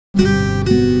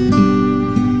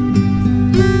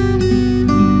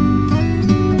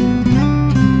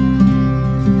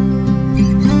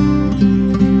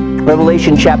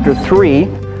Revelation chapter 3,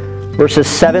 verses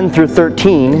 7 through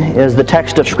 13 is the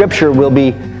text of Scripture we'll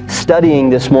be studying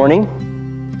this morning.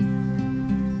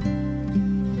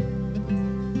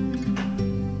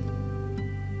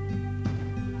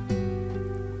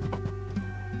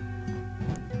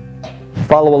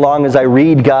 Follow along as I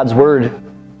read God's Word.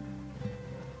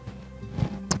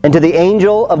 And to the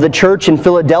angel of the church in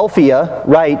Philadelphia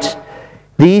write,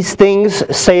 These things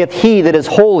saith he that is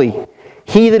holy,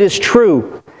 he that is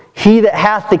true, he that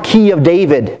hath the key of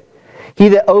David, he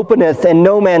that openeth and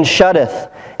no man shutteth,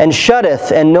 and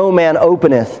shutteth and no man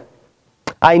openeth.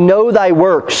 I know thy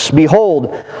works.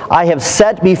 Behold, I have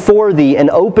set before thee an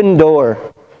open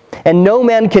door, and no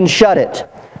man can shut it.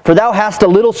 For thou hast a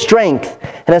little strength,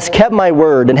 and hast kept my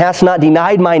word, and hast not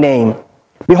denied my name.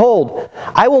 Behold,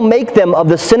 I will make them of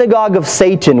the synagogue of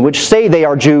Satan, which say they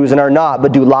are Jews and are not,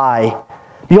 but do lie.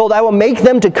 Behold, I will make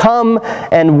them to come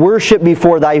and worship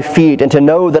before thy feet, and to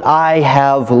know that I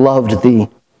have loved thee.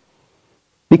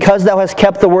 Because thou hast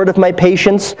kept the word of my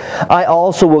patience, I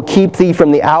also will keep thee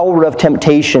from the hour of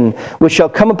temptation, which shall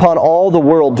come upon all the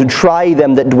world to try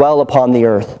them that dwell upon the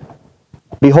earth.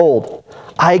 Behold,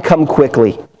 I come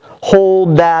quickly.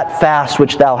 Hold that fast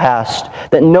which thou hast,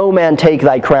 that no man take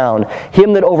thy crown.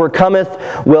 Him that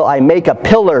overcometh will I make a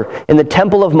pillar in the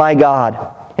temple of my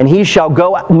God, and he shall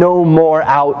go no more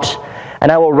out.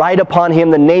 And I will write upon him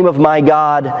the name of my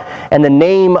God, and the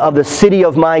name of the city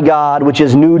of my God, which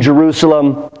is New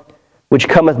Jerusalem, which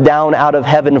cometh down out of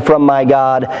heaven from my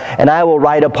God, and I will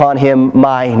write upon him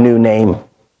my new name.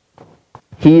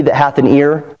 He that hath an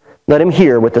ear, let him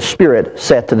hear what the Spirit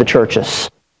saith to the churches.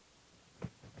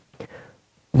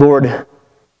 Lord,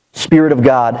 Spirit of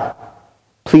God,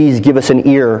 please give us an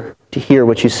ear to hear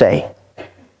what you say.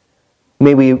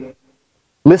 May we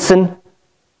listen,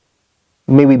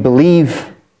 may we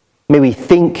believe, may we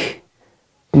think,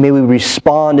 may we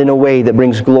respond in a way that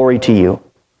brings glory to you.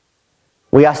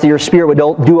 We ask that your Spirit would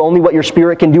do only what your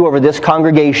Spirit can do over this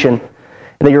congregation,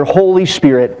 and that your Holy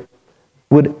Spirit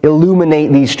would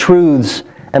illuminate these truths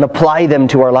and apply them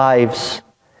to our lives,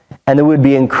 and that we would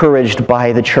be encouraged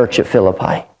by the church at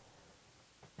Philippi.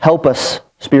 Help us,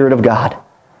 Spirit of God.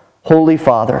 Holy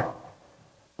Father,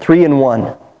 3 in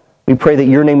 1, we pray that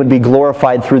your name would be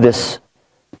glorified through this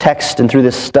text and through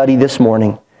this study this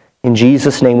morning. In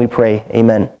Jesus' name we pray.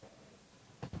 Amen.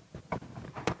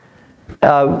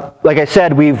 Like I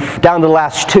said, we've down to the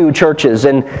last 2 churches,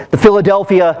 and the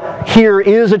Philadelphia here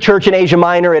is a church in Asia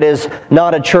Minor. It is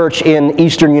not a church in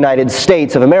eastern United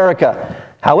States of America.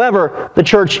 However,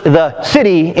 the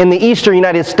city in the eastern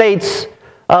United States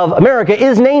of America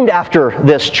is named after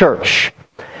this church.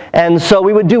 And so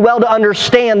we would do well to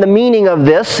understand the meaning of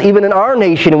this, even in our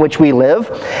nation in which we live.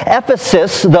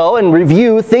 Ephesus, though, in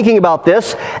review, thinking about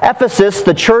this, Ephesus,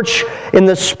 the church in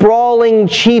the sprawling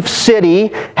chief city,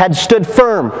 had stood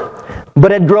firm,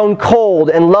 but had grown cold,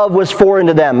 and love was foreign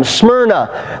to them.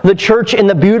 Smyrna, the church in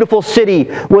the beautiful city,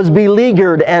 was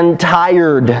beleaguered and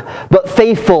tired, but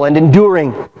faithful and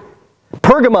enduring.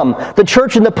 Pergamum, the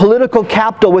church in the political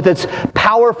capital with its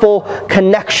powerful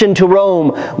connection to Rome,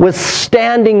 was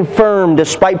standing firm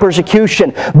despite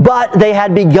persecution, but they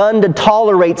had begun to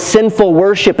tolerate sinful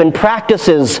worship and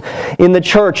practices in the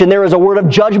church, and there is a word of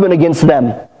judgment against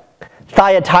them.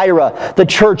 Thyatira, the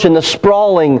church in the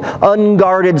sprawling,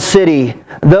 unguarded city,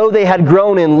 though they had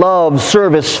grown in love,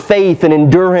 service, faith, and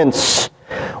endurance,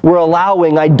 were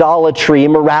allowing idolatry,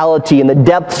 immorality, and the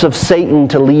depths of Satan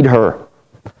to lead her.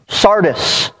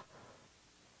 Sardis,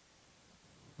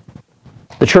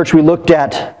 the church we looked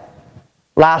at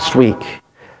last week,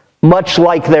 much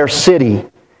like their city,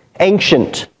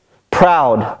 ancient,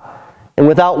 proud, and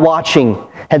without watching,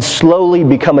 had slowly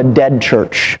become a dead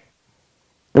church,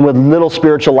 and with little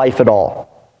spiritual life at all.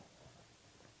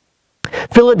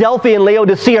 Philadelphia and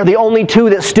Laodicea are the only 2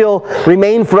 that still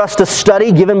remain for us to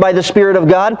study, given by the Spirit of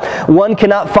God. One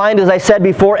cannot find, as I said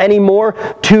before, any more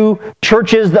 2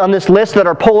 churches on this list that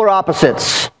are polar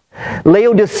opposites.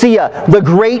 Laodicea, the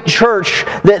great church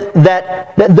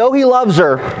that though he loves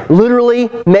her, literally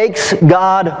makes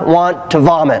God want to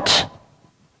vomit.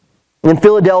 In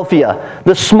Philadelphia,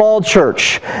 the small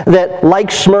church that,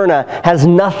 like Smyrna, has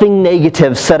nothing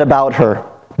negative said about her,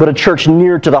 but a church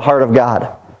near to the heart of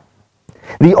God.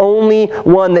 The only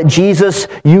one that Jesus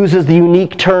uses the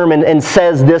unique term and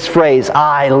says this phrase,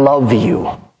 I love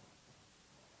you,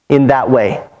 in that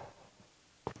way.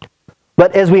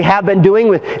 But as we have been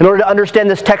doing, in order to understand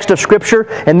this text of Scripture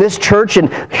and this church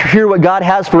and hear what God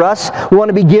has for us, we want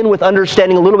to begin with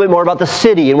understanding a little bit more about the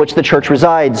city in which the church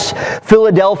resides.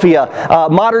 Philadelphia,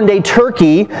 modern-day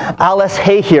Turkey,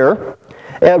 Alaşehir,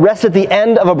 rests at the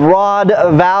end of a broad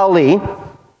valley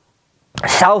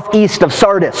southeast of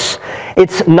Sardis.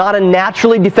 It's not a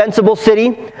naturally defensible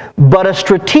city, but a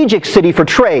strategic city for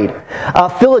trade.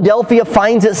 Philadelphia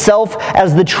finds itself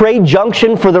as the trade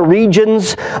junction for the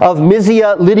regions of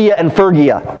Mysia, Lydia, and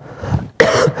Phrygia.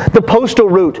 The postal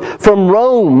route from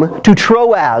Rome to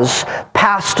Troas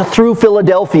passed through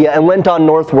Philadelphia and went on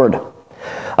northward.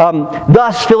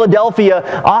 Thus,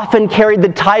 Philadelphia often carried the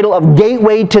title of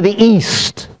Gateway to the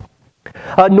East.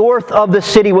 North of the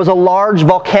city was a large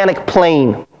volcanic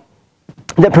plain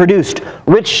that produced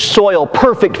rich soil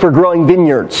perfect for growing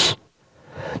vineyards.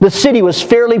 The city was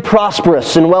fairly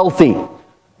prosperous and wealthy.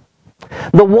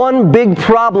 The one big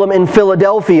problem in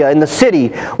Philadelphia, in the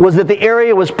city, was that the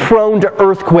area was prone to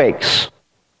earthquakes.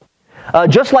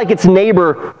 Just like its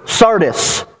neighbor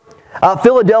Sardis,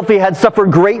 Philadelphia had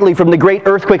suffered greatly from the great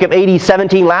earthquake of AD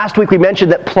 17. Last week we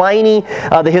mentioned that Pliny,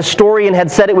 the historian,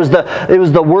 had said it was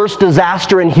the worst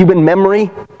disaster in human memory,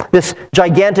 this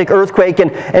gigantic earthquake.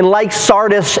 And like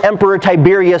Sardis, Emperor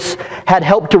Tiberius had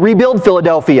helped to rebuild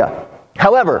Philadelphia.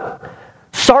 However,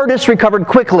 Sardis recovered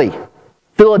quickly.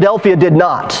 Philadelphia did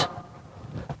not.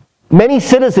 Many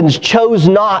citizens chose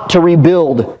not to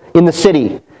rebuild in the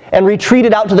city and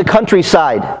retreated out to the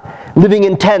countryside, living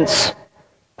in tents,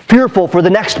 fearful for the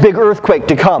next big earthquake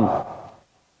to come,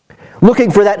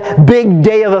 looking for that big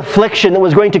day of affliction that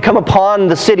was going to come upon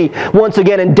the city once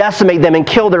again and decimate them and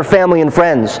kill their family and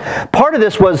friends. Part of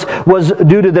this was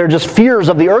due to their just fears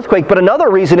of the earthquake, but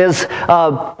another reason is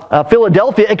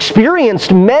Philadelphia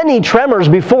experienced many tremors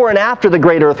before and after the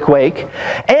great earthquake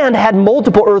and had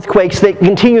multiple earthquakes that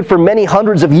continued for many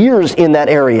hundreds of years in that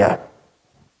area.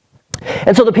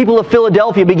 And so the people of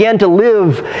Philadelphia began to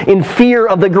live in fear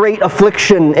of the great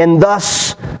affliction, and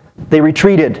thus they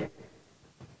retreated.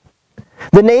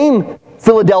 The name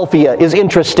Philadelphia is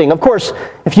interesting. Of course,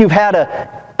 if you've had an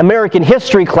American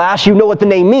history class, you know what the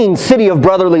name means, City of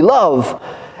Brotherly Love.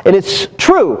 And it's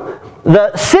true.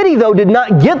 The city, though, did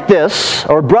not get this,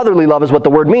 or brotherly love is what the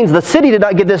word means. The city did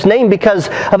not get this name because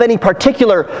of any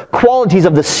particular qualities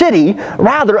of the city,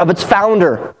 rather of its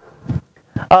founder.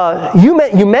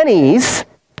 Eumenes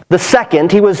II,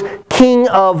 he was king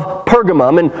of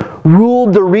Pergamum and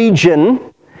ruled the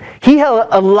region. He had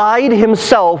allied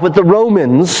himself with the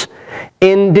Romans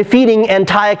in defeating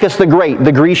Antiochus the Great,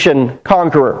 the Grecian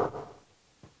conqueror.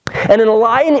 And in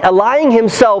allying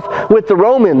himself with the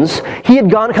Romans, he had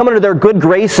come under their good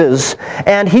graces,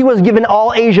 and he was given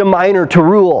all Asia Minor to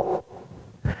rule.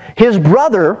 His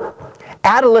brother,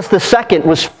 Attalus II,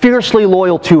 was fiercely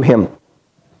loyal to him.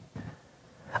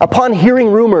 Upon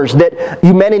hearing rumors that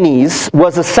Eumenes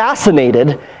was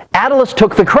assassinated, Attalus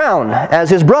took the crown as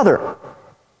his brother.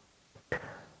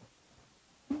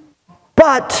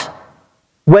 But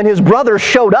when his brother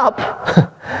showed up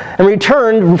and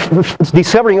returned,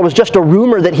 discovering it was just a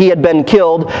rumor that he had been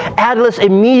killed, Attalus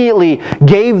immediately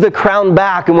gave the crown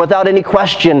back and without any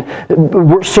question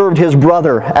served his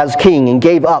brother as king and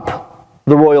gave up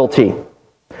the royalty.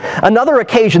 Another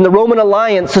occasion, the Roman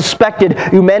alliance suspected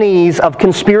Eumenes of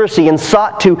conspiracy and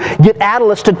sought to get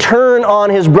Attalus to turn on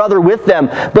his brother with them,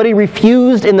 but he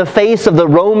refused in the face of the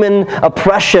Roman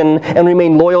oppression and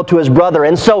remained loyal to his brother.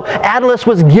 And so Attalus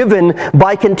was given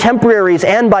by contemporaries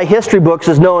and by history books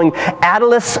as knowing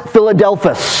Attalus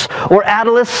Philadelphus, or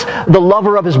Attalus, the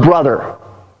lover of his brother.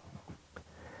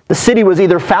 The city was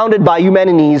either founded by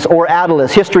Eumenes or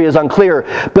Attalus. History is unclear,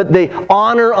 but the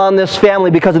honor on this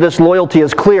family because of this loyalty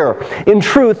is clear. In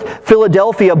truth,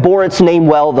 Philadelphia bore its name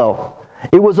well, though.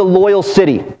 It was a loyal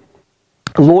city,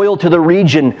 loyal to the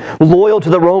region, loyal to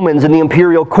the Romans and the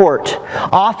imperial court.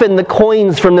 Often the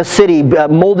coins from the city,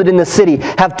 molded in the city,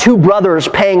 have two brothers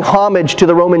paying homage to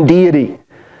the Roman deity.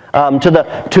 To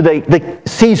the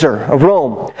Caesar of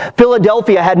Rome.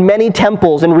 Philadelphia had many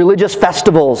temples and religious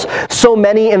festivals, so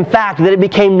many, in fact, that it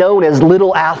became known as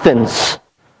Little Athens.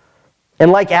 And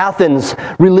like Athens,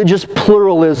 religious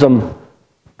pluralism,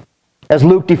 as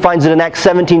Luke defines it in Acts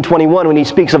 17:21 when he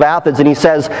speaks of Athens, and he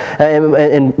says,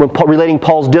 in relating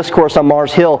Paul's discourse on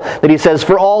Mars Hill, that he says,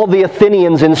 "For all the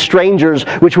Athenians and strangers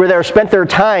which were there spent their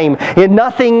time in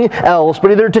nothing else, but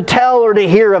either to tell or to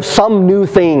hear of some new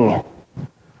thing."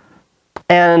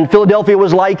 And Philadelphia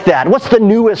was like that. What's the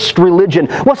newest religion?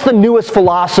 What's the newest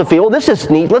philosophy? Oh, this is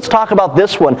neat. Let's talk about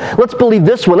this one. Let's believe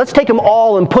this one. Let's take them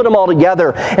all and put them all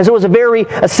together. And so it was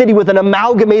a city with an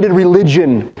amalgamated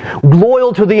religion,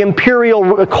 loyal to the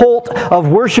imperial cult of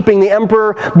worshiping the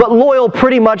emperor, but loyal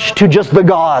pretty much to just the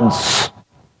gods.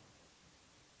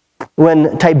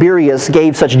 When Tiberius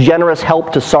gave such generous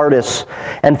help to Sardis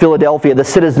and Philadelphia, the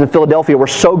citizens of Philadelphia were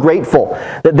so grateful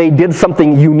that they did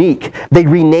something unique. They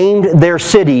renamed their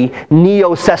city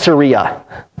Neo Caesarea.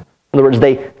 In other words,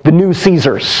 the new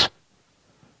Caesars.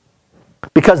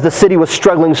 because the city was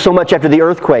struggling so much after the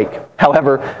earthquake.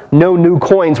 However, no new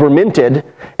coins were minted,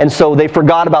 and so they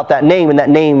forgot about that name, and that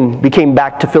name became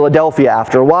back to Philadelphia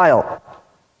after a while.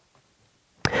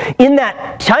 In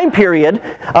that time period,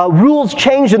 rules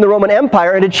changed in the Roman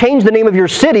Empire, and to change the name of your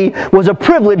city was a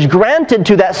privilege granted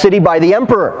to that city by the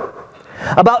emperor.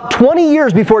 About 20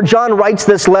 years before John writes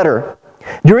this letter,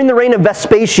 during the reign of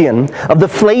Vespasian, of the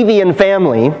Flavian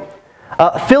family,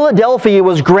 Philadelphia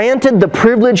was granted the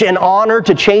privilege and honor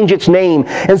to change its name.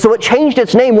 And so it changed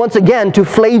its name once again to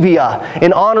Flavia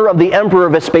in honor of the Emperor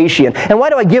Vespasian. And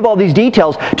why do I give all these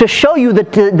details? To show you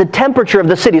the temperature of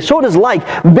the city. So it is like,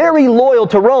 very loyal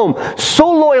to Rome. So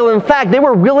loyal, in fact, they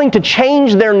were willing to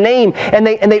change their name. And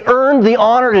they earned the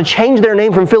honor to change their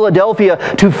name from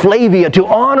Philadelphia to Flavia, to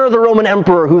honor the Roman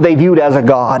Emperor who they viewed as a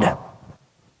god.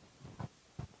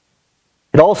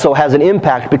 It also has an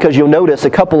impact because you'll notice a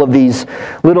couple of these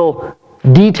little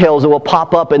details that will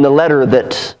pop up in the letter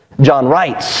that John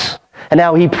writes. And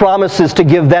how he promises to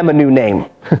give them a new name.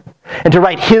 And to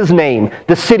write his name,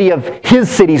 the city of his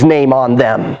city's name on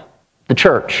them. The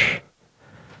church.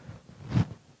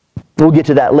 We'll get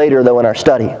to that later though in our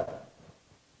study.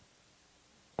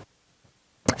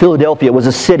 Philadelphia was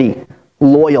a city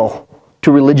loyal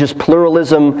to religious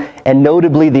pluralism, and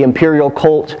notably the imperial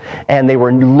cult, and they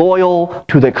were loyal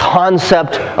to the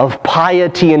concept of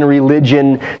piety and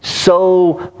religion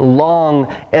so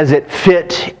long as it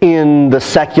fit in the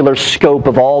secular scope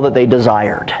of all that they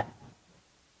desired.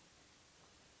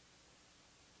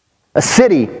 A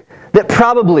city that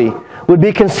probably would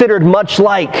be considered much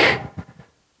like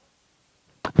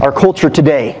our culture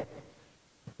today,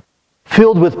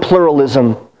 filled with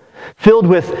pluralism, filled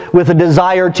with a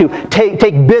desire to take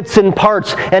bits and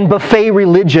parts and buffet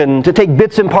religion, to take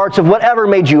bits and parts of whatever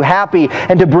made you happy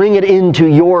and to bring it into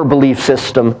your belief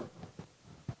system.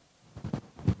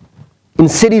 In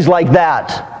cities like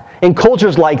that, in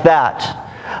cultures like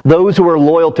that, those who are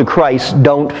loyal to Christ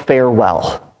don't fare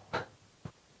well.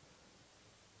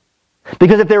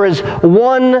 Because if there is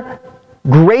one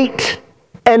great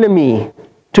enemy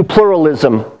to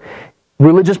pluralism,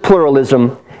 religious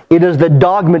pluralism, it is the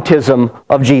dogmatism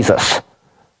of Jesus.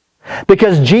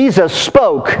 Because Jesus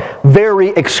spoke very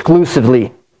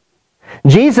exclusively.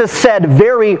 Jesus said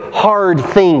very hard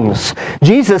things.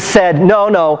 Jesus said,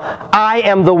 no, I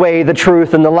am the way, the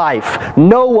truth, and the life.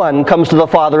 No one comes to the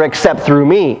Father except through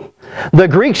me. The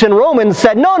Greeks and Romans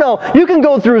said, no, you can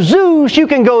go through Zeus, you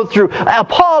can go through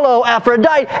Apollo,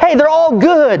 Aphrodite. Hey, they're all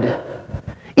good.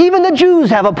 Even the Jews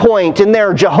have a point in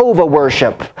their Jehovah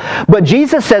worship. But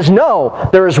Jesus says, no,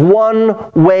 there is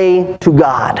one way to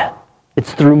God.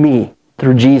 It's through me,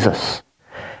 through Jesus.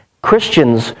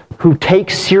 Christians who take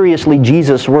seriously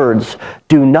Jesus' words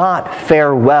do not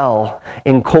fare well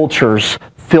in cultures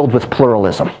filled with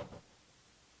pluralism.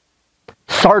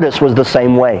 Sardis was the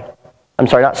same way. I'm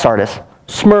sorry, not Sardis.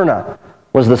 Smyrna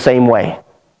was the same way.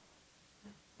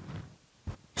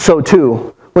 So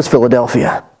too was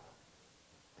Philadelphia.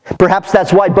 Perhaps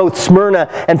that's why both Smyrna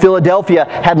and Philadelphia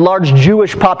had large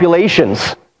Jewish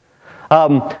populations.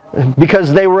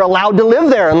 Because they were allowed to live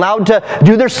there, allowed to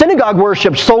do their synagogue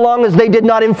worship, so long as they did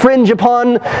not infringe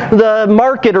upon the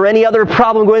market or any other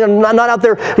problem going on, not out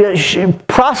there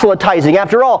proselytizing.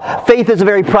 After all, faith is a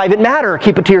very private matter.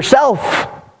 Keep it to yourself.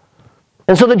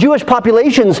 And so the Jewish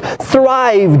populations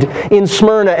thrived in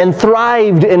Smyrna and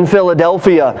thrived in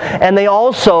Philadelphia. And they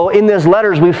also, in these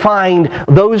letters, we find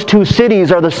those two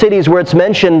cities are the cities where it's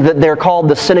mentioned that they're called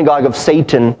the synagogue of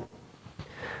Satan.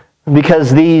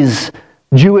 Because these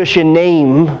Jewish in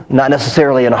name, not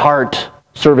necessarily in heart,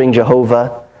 serving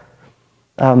Jehovah,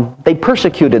 they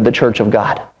persecuted the church of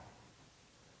God.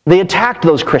 They attacked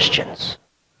those Christians.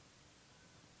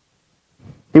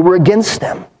 They were against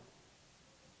them.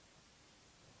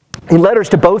 In letters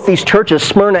to both these churches,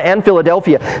 Smyrna and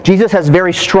Philadelphia, Jesus has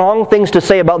very strong things to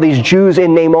say about these Jews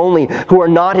in name only, who are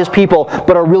not his people,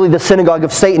 but are really the synagogue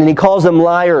of Satan. And he calls them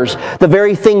liars. The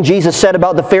very thing Jesus said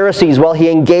about the Pharisees while he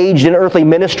engaged in earthly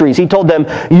ministries. He told them,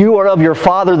 you are of your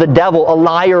father the devil, a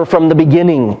liar from the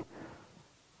beginning.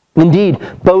 Indeed,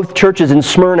 both churches in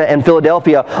Smyrna and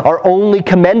Philadelphia are only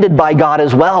commended by God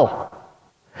as well.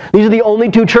 These are the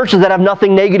only two churches that have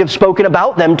nothing negative spoken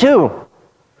about them too,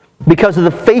 because of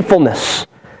the faithfulness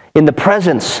in the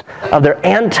presence of their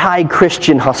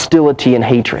anti-Christian hostility and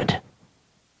hatred.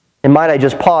 And might I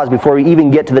just pause before we even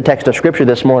get to the text of Scripture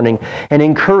this morning and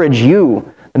encourage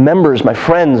you, the members, my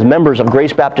friends, members of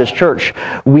Grace Baptist Church,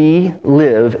 we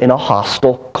live in a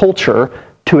hostile culture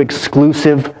to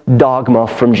exclusive dogma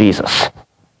from Jesus.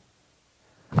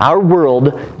 Our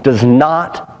world does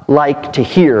not like to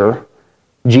hear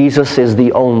Jesus is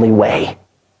the only way.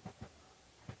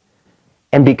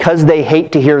 And because they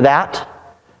hate to hear that,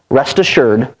 rest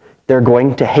assured, they're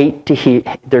going to hate to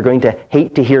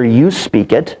hear you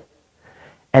speak it,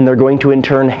 and they're going to in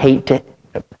turn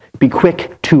be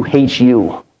quick to hate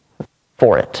you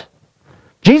for it.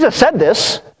 Jesus said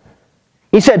this.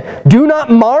 He said, "Do not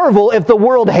marvel if the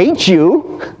world hates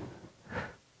you.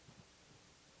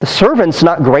 The servant's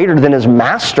not greater than his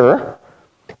master.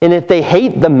 And if they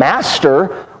hate the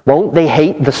master, won't they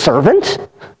hate the servant?"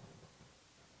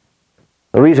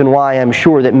 The reason why I'm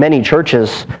sure that many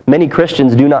churches, many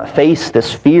Christians do not face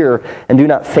this fear and do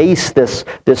not face this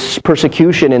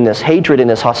persecution and this hatred and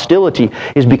this hostility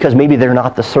is because maybe they're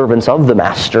not the servants of the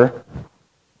master.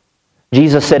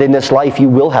 Jesus said, in this life you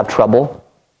will have trouble.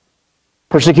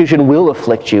 Persecution will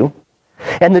afflict you.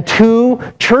 And the two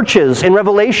churches in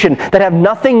Revelation that have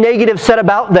nothing negative said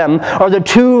about them are the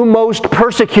two most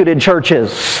persecuted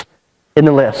churches in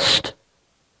the list.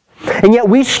 And yet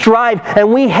we strive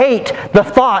and we hate the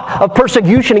thought of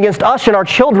persecution against us and our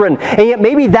children. And yet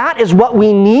maybe that is what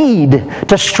we need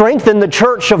to strengthen the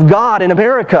church of God in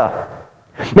America.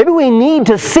 Maybe we need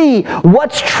to see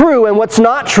what's true and what's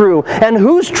not true, and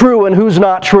who's true and who's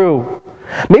not true.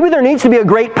 Maybe there needs to be a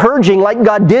great purging like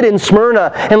God did in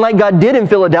Smyrna and like God did in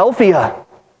Philadelphia.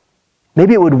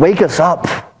 Maybe it would wake us up.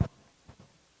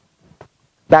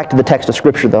 Back to the text of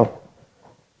Scripture, though.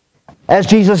 As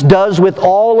Jesus does with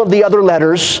all of the other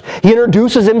letters, he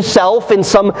introduces himself in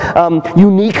some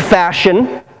unique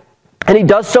fashion. And he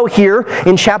does so here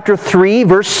in chapter 3,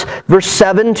 verse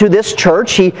 7 to this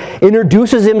church. He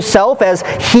introduces himself as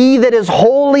he that is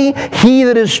holy, he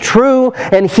that is true,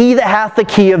 and he that hath the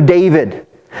key of David.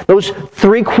 Those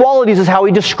three qualities is how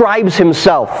he describes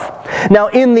himself. Now,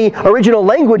 in the original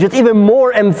language, it's even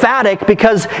more emphatic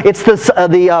because it's the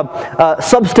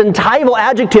substantival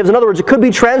adjectives. In other words, it could be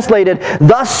translated,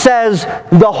 "Thus says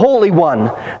the Holy One,"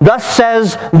 "Thus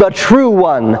says the True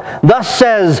One," "Thus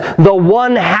says the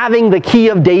one having the key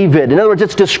of David." In other words,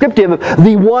 it's descriptive of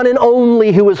the one and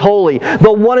only who is holy,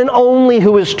 the one and only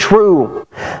who is true.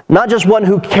 Not just one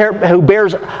who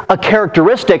bears a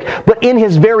characteristic, but in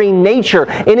his very nature,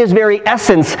 in his very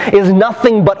essence, is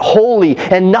nothing but holy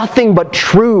and nothing but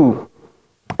true.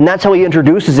 And that's how he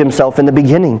introduces himself in the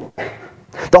beginning.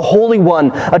 The Holy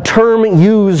One, a term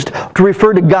used to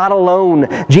refer to God alone.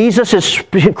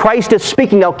 Christ is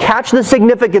speaking. Now catch the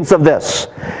significance of this.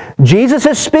 Jesus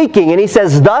is speaking and he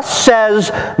says, "Thus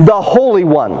says the Holy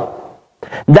One."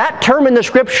 That term in the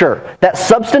Scripture, that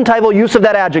substantival use of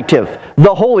that adjective,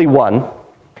 the Holy One,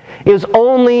 is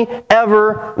only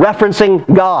ever referencing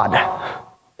God.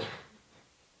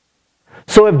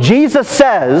 So if Jesus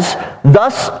says,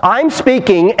 "Thus I'm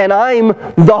speaking and I'm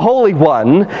the Holy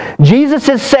One," Jesus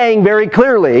is saying very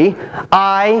clearly,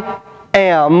 "I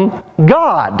am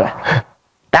God."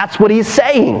 That's what he's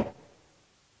saying.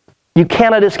 You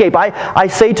cannot escape. I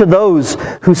say to those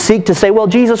who seek to say, well,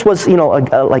 Jesus was,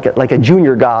 like a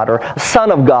junior God or a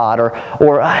son of God,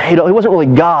 or he wasn't really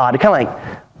God, kind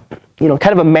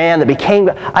of a man that became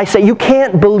God. I say you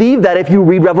can't believe that if you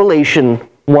read Revelation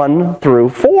 1 through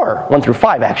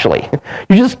 5 actually.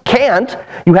 You just can't.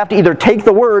 You have to either take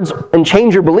the words and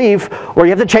change your belief, or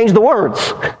you have to change the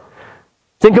words.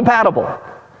 It's incompatible.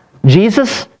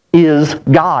 Jesus is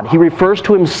God. He refers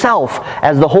to himself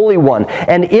as the Holy One.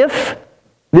 And if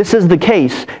this is the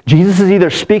case, Jesus is either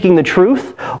speaking the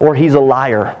truth or he's a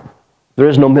liar. There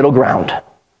is no middle ground.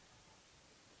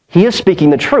 He is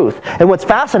speaking the truth. And what's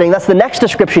fascinating, that's the next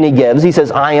description he gives. He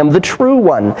says, "I am the true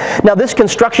one." Now this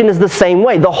construction is the same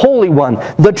way. The Holy One,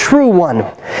 the true one.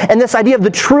 And this idea of the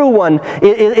true one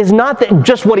is not that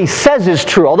just what he says is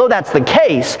true. Although that's the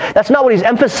case, that's not what he's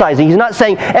emphasizing. He's not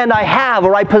saying, "And I have,"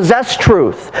 or "I possess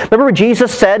truth." Remember what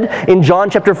Jesus said in John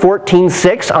chapter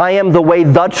 14:6, "I am the way,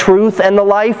 the truth, and the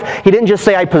life." He didn't just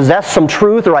say, "I possess some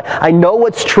truth," or I know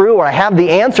what's true, or "I have the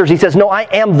answers." He says, "No, I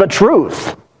am the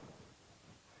truth.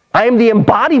 I am the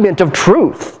embodiment of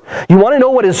truth." You want to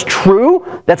know what is true?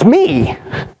 That's me.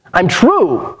 I'm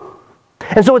true.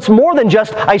 And so it's more than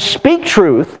just I speak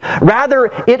truth.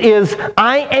 Rather, it is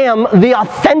I am the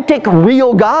authentic,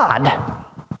 real God.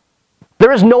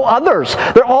 There is no others.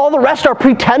 All the rest are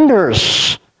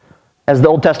pretenders. As the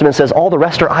Old Testament says, all the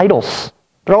rest are idols.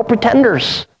 They're all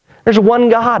pretenders. There's one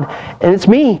God, and it's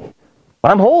me.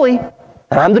 I'm holy,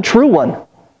 and I'm the true one.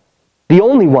 The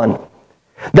only one.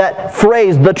 That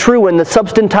phrase, the true one, the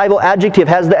substantival adjective,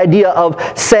 has the idea of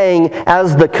saying,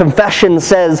 as the confession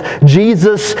says,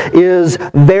 Jesus is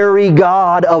very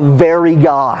God of very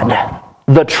God,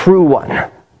 the true one.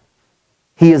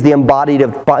 He is the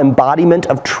embodiment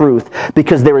of truth,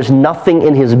 because there is nothing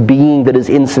in his being that is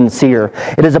insincere.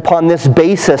 It is upon this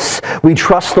basis we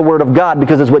trust the Word of God,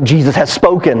 because it's what Jesus has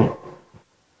spoken.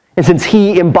 And since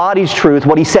he embodies truth,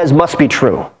 what he says must be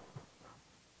true.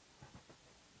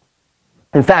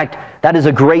 In fact, that is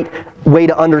a great way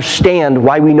to understand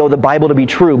why we know the Bible to be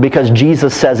true, because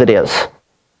Jesus says it is.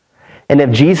 And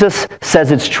if Jesus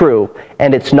says it's true,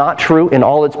 and it's not true in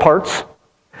all its parts,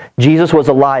 Jesus was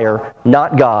a liar,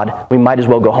 not God. We might as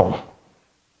well go home.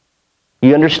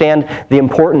 You understand the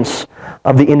importance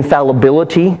of the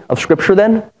infallibility of Scripture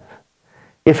then?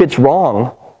 If it's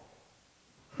wrong,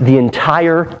 the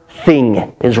entire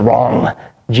thing is wrong.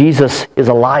 Jesus is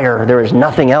a liar. There is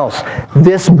nothing else.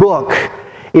 This book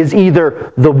is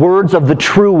either the words of the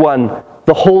true one,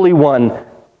 the Holy One,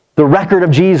 the record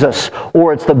of Jesus,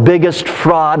 or it's the biggest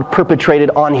fraud perpetrated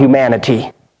on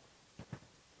humanity.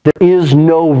 There is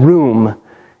no room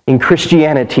in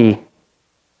Christianity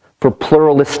for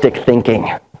pluralistic thinking.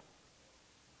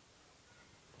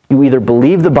 You either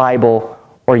believe the Bible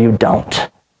or you don't.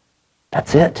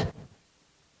 That's it.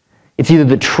 It's either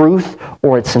the truth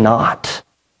or it's not.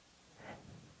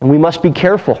 And we must be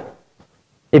careful.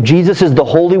 If Jesus is the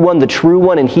Holy One, the true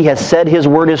one, and he has said his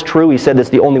word is true, he said that's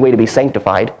the only way to be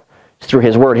sanctified. It's through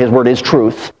his word. His word is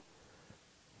truth.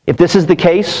 If this is the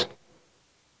case,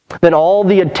 then all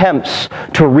the attempts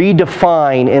to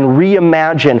redefine and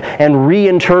reimagine and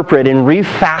reinterpret and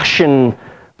refashion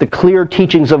the clear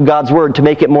teachings of God's word to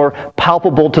make it more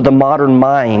palpable to the modern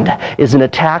mind is an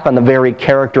attack on the very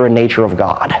character and nature of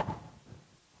God.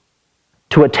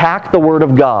 To attack the Word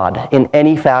of God in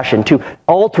any fashion, to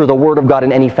alter the Word of God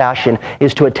in any fashion,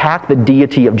 is to attack the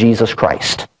deity of Jesus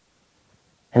Christ.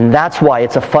 And that's why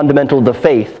it's a fundamental of the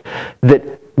faith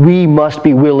that we must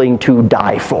be willing to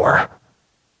die for.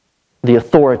 The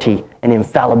authority and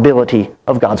infallibility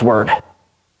of God's Word.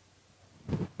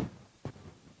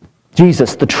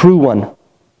 Jesus, the true one,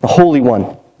 the Holy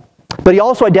One. But he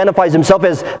also identifies himself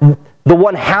as the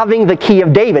one having the key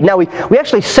of David. Now, we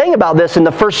actually sang about this in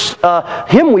the first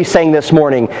hymn we sang this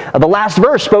morning. The last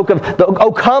verse spoke of the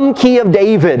O come, key of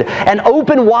David, and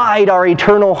open wide our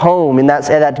eternal home in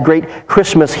that great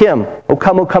Christmas hymn. O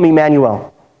come,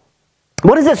 Emmanuel.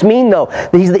 What does this mean, though?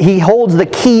 He holds the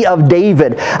key of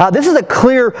David. This is a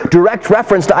clear, direct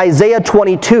reference to Isaiah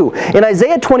 22. In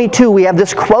Isaiah 22, we have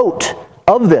this quote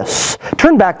of this.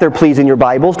 Turn back there, please, in your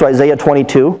Bibles to Isaiah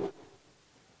 22.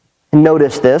 And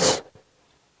notice this.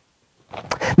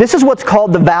 This is what's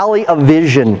called the Valley of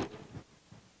Vision.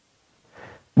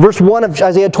 Verse 1 of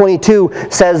Isaiah 22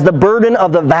 says, the burden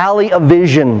of the Valley of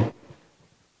Vision.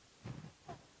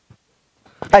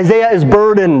 Isaiah is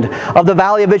burdened of the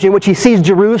Valley of Vision, in which he sees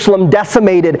Jerusalem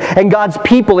decimated and God's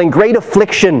people in great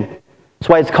affliction. That's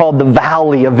why it's called the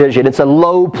Valley of Vision. It's a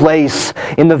low place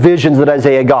in the visions that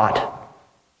Isaiah got.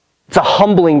 It's a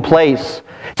humbling place.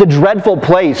 It's a dreadful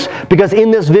place, because in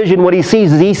this vision what he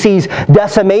sees is he sees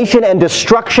decimation and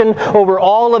destruction over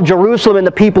all of Jerusalem and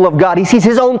the people of God. He sees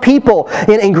his own people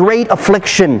in great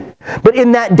affliction. But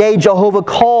in that day Jehovah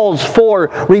calls for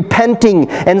repenting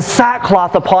and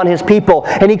sackcloth upon his people.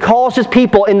 And he calls his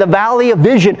people in the Valley of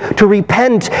Vision to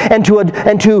repent and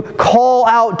to call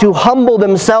out, to humble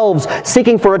themselves,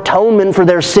 seeking for atonement for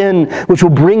their sin, which will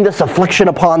bring this affliction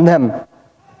upon them.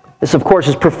 This, of course,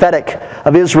 is prophetic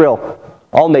of Israel.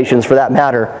 All nations, for that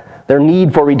matter, their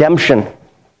need for redemption.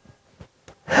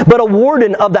 But a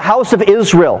warden of the house of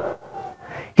Israel,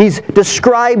 he's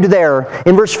described there.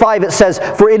 In verse 5 it says,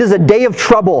 for it is a day of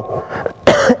trouble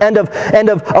and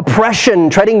of oppression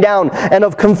treading down, and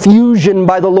of confusion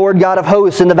by the Lord God of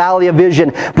hosts in the Valley of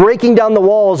Vision, breaking down the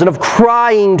walls, and of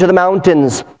crying to the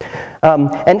mountains.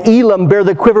 And Elam bare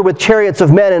the quiver with chariots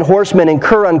of men and horsemen, and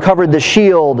Kir uncovered the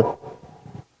shield.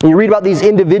 And you read about these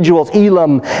individuals,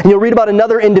 Elam, and you'll read about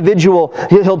another individual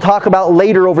he'll talk about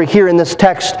later over here in this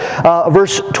text,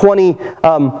 verse 20.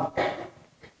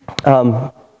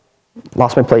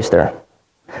 Lost my place there.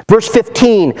 Verse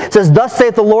 15 says, thus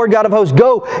saith the Lord God of hosts,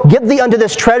 go, get thee unto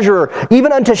this treasurer,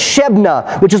 even unto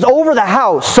Shebna, which is over the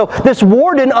house. So this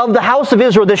warden of the house of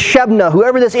Israel, this Shebna,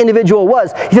 whoever this individual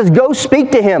was, he says, go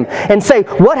speak to him and say,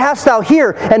 what hast thou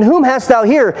here, and whom hast thou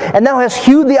here? And thou hast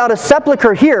hewed thee out a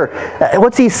sepulchre here.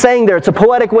 What's he saying there? It's a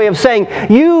poetic way of saying,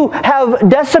 you have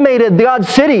decimated God's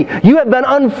city. You have been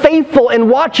unfaithful in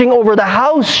watching over the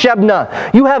house,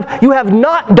 Shebna. You have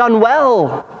not done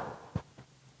well.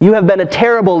 You have been a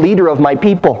terrible leader of my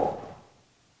people.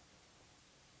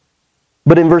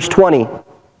 But in verse 20,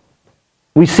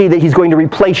 we see that he's going to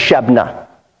replace Shebna.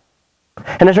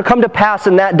 And it shall come to pass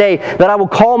in that day that I will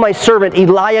call my servant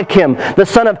Eliakim, the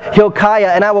son of Hilkiah,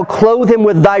 and I will clothe him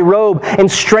with thy robe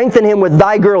and strengthen him with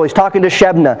thy girdle. He's talking to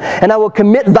Shebna. And I will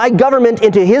commit thy government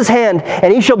into his hand,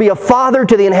 and he shall be a father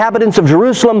to the inhabitants of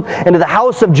Jerusalem and to the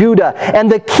house of Judah. And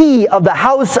the key of the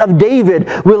house of David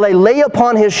will I lay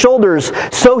upon his shoulders,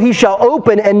 so he shall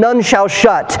open and none shall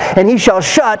shut, and he shall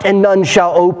shut and none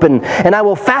shall open. And I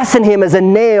will fasten him as a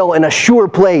nail in a sure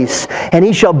place, and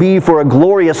he shall be for a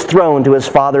glorious throne to his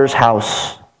father's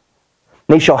house.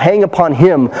 They shall hang upon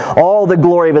him all the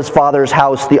glory of his father's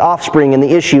house, the offspring and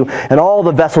the issue, and all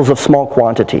the vessels of small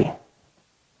quantity.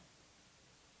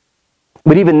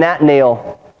 But even that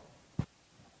nail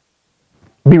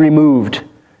be removed,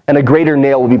 and a greater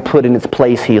nail will be put in its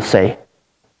place, he'll say.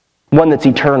 One that's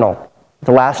eternal.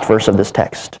 The last verse of this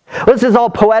text. This is all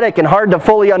poetic and hard to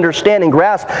fully understand and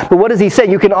grasp, but what does he say?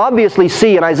 You can obviously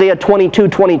see in Isaiah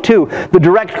 22:22, the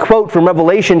direct quote from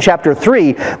Revelation chapter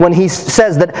 3, when he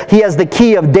says that he has the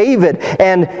key of David,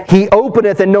 and he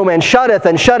openeth and no man shutteth,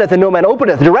 and shutteth and no man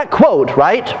openeth. Direct quote,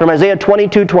 right? From Isaiah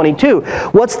 22:22.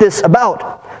 What's this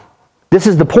about? This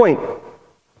is the point.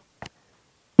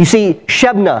 You see,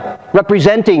 Shebna,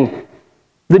 representing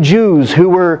the Jews who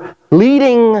were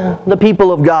leading the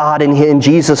people of God in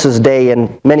Jesus' day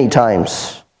and many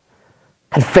times,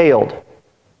 had failed.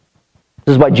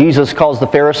 This is why Jesus calls the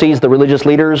Pharisees, the religious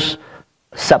leaders,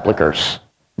 sepulchres,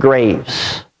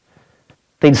 graves.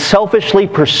 They'd selfishly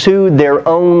pursued their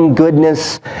own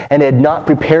goodness and had not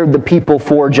prepared the people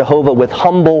for Jehovah with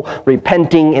humble,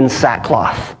 repenting in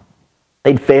sackcloth.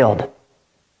 They'd failed.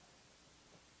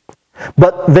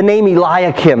 But the name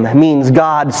Eliakim means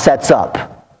God sets up.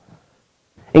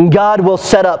 And God will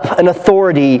set up an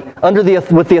authority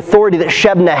with the authority that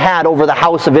Shebna had over the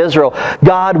house of Israel.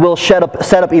 God will set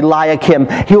up Eliakim.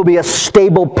 He will be a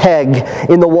stable peg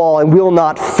in the wall and will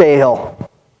not fail.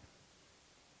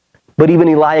 But even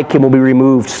Eliakim will be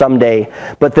removed someday.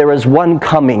 But there is one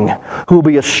coming who will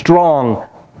be a strong,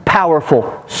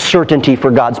 powerful certainty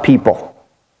for God's people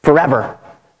forever.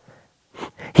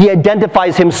 He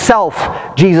identifies himself,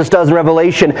 Jesus does in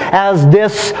Revelation, as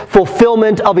this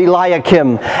fulfillment of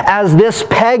Eliakim, as this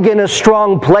peg in a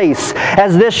strong place,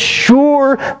 as this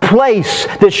sure place,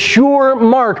 this sure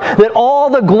mark that all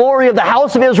the glory of the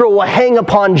house of Israel will hang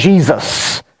upon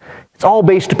Jesus. It's all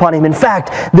based upon him. In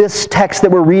fact, this text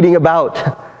that we're reading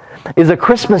about is a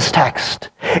Christmas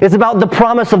text. It's about the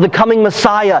promise of the coming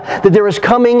Messiah, that there is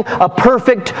coming a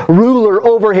perfect ruler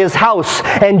over his house.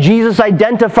 And Jesus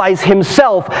identifies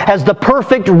himself as the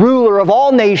perfect ruler of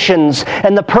all nations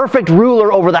and the perfect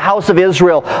ruler over the house of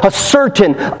Israel. A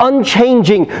certain,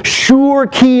 unchanging, sure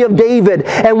key of David.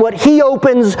 And what he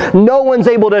opens, no one's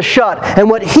able to shut. And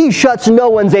what he shuts, no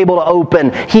one's able to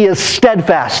open. He is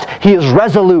steadfast. He is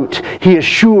resolute. He is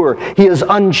sure. He is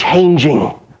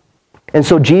unchanging. And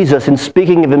so Jesus, in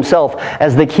speaking of himself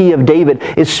as the key of David,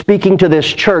 is speaking to this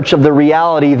church of the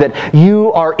reality that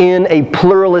you are in a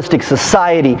pluralistic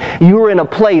society. You are in a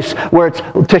place where it's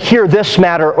to hear this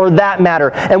matter or that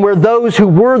matter, and where those who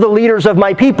were the leaders of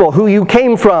my people, who you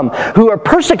came from, who are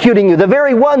persecuting you, the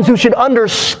very ones who should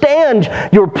understand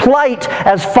your plight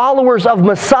as followers of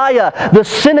Messiah, the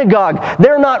synagogue,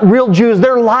 they're not real Jews,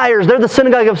 they're liars, they're the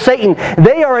synagogue of Satan.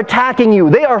 They are attacking you,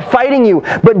 they are fighting you,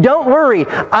 but don't worry,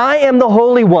 I am the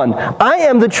Holy One. I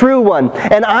am the true one,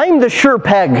 and I'm the sure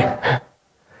peg.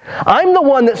 I'm the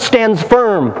one that stands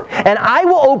firm, and I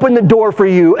will open the door for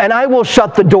you, and I will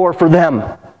shut the door for them.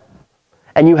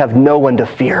 And you have no one to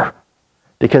fear,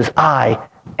 because I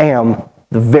am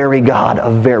the very God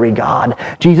of very God.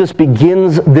 Jesus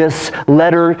begins this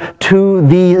letter to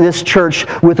this church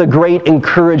with a great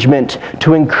encouragement,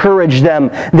 to encourage them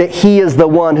that he is the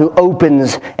one who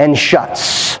opens and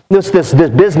shuts. This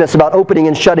business about opening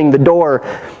and shutting the door.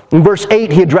 In verse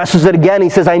 8, he addresses it again. He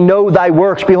says, I know thy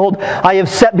works. Behold, I have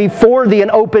set before thee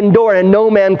an open door, and no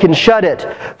man can shut it.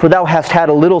 For thou hast had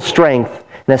a little strength,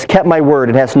 and hast kept my word,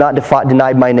 and hast not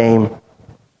denied my name.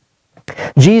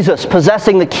 Jesus,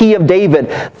 possessing the key of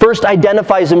David, first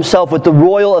identifies himself with the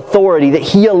royal authority that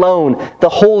he alone, the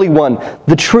Holy One,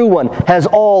 the true one, has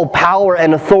all power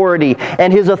and authority.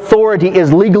 And his authority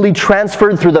is legally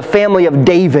transferred through the family of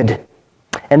David.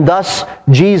 And thus,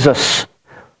 Jesus,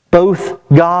 both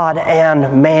God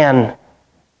and man,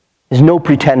 is no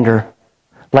pretender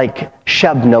like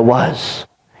Shebna was.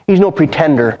 He's no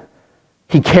pretender.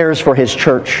 He cares for his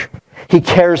church. He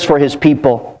cares for his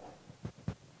people.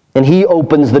 And he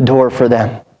opens the door for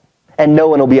them. And no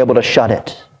one will be able to shut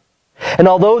it. And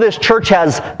although this church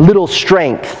has little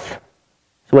strength,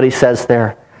 that's what he says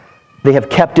there, they have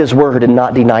kept his word and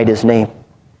not denied his name.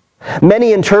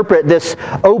 Many interpret this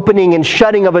opening and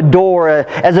shutting of a door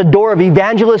as a door of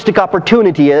evangelistic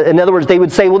opportunity. In other words, they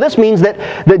would say, well, this means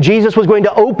that Jesus was going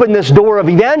to open this door of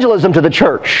evangelism to the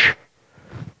church.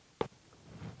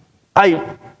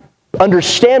 I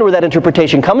understand where that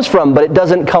interpretation comes from, but it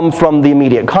doesn't come from the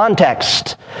immediate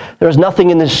context. There's nothing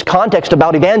in this context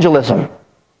about evangelism.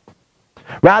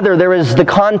 Rather, there is the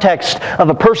context of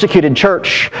a persecuted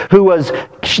church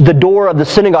the door of the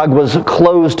synagogue was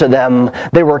closed to them.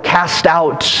 They were cast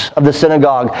out of the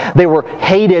synagogue. They were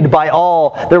hated by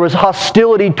all. There was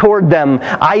hostility toward them.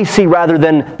 I see, rather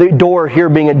than the door here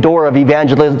being a door of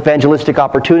evangelistic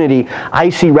opportunity, I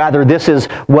see rather this is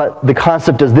what the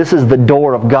concept is. This is the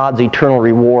door of God's eternal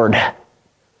reward.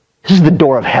 This is the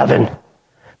door of heaven.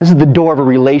 This is the door of a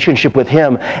relationship with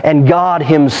Him. And God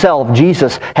Himself,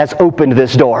 Jesus, has opened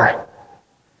this door.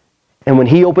 And when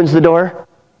He opens the door,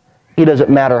 it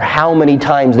doesn't matter how many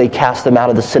times they cast them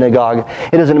out of the synagogue.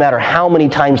 It doesn't matter how many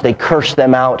times they curse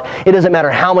them out. It doesn't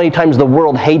matter how many times the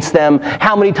world hates them,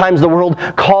 how many times the world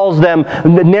calls them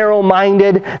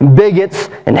narrow-minded, bigots,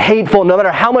 and hateful. No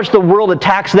matter how much the world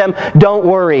attacks them, don't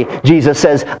worry. Jesus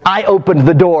says, I opened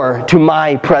the door to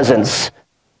my presence.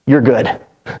 You're good.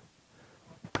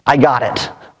 I got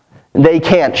it. They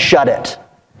can't shut it.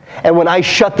 And when I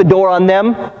shut the door on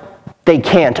them, they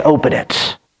can't open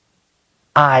it.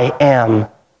 I am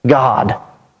God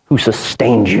who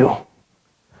sustains you.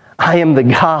 I am the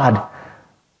God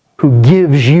who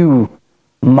gives you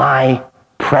my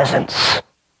presence.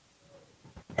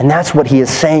 And that's what He is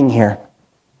saying here.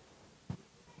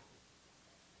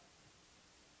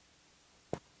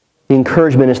 The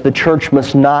encouragement is the church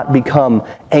must not become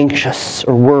anxious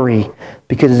or worry,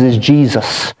 because it is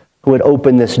Jesus who would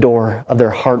open this door of their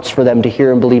hearts for them to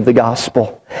hear and believe the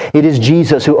gospel. It is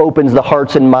Jesus who opens the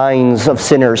hearts and minds of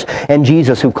sinners, and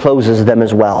Jesus who closes them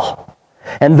as well.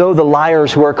 And though the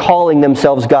liars who are calling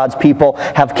themselves God's people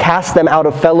have cast them out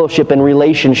of fellowship and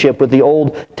relationship with the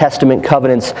Old Testament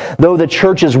covenants, though the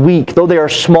church is weak, though they are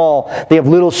small, they have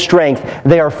little strength,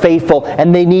 they are faithful,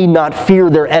 and they need not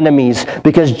fear their enemies,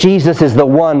 because Jesus is the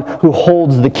one who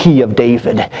holds the key of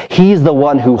David. He's the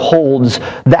one who holds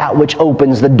that which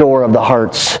opens the door of the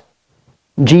hearts.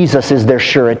 Jesus is their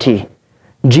surety.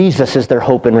 Jesus is their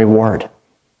hope and reward.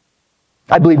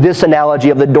 I believe this analogy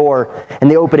of the door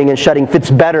and the opening and shutting fits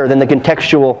better than the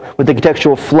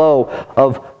contextual flow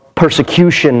of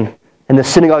persecution and the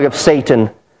synagogue of Satan,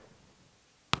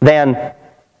 than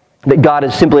that God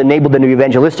has simply enabled them to be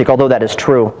evangelistic, although that is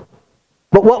true.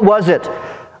 But what was it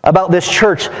about this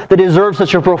church that deserves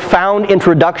such a profound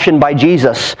introduction by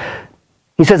Jesus?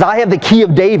 He says, I have the key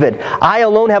of David. I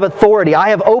alone have authority. I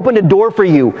have opened a door for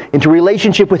you into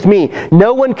relationship with me.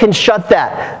 No one can shut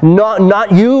that.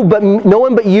 Not you, but no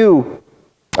one but you.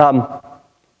 No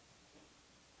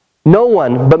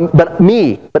one but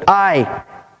me, but I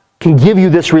can give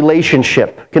you this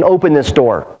relationship, can open this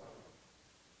door.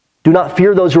 Do not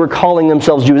fear those who are calling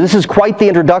themselves Jews. This is quite the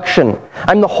introduction.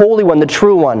 I'm the Holy One, the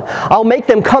true one. I'll make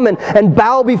them come and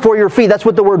bow before your feet. That's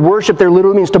what the word worship there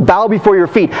literally means, to bow before your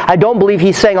feet. I don't believe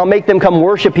he's saying, I'll make them come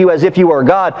worship you as if you are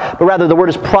God, but rather the word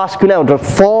is proskuneo, to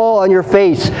fall on your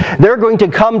face. They're going to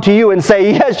come to you and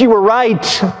say, yes, you were right.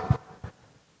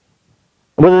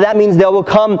 Whether that means they will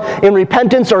come in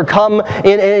repentance or come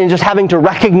in just having to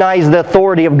recognize the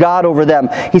authority of God over them.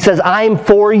 He says, I'm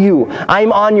for you.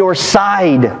 I'm on your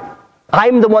side.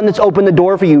 I'm the one that's opened the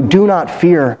door for you. Do not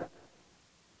fear.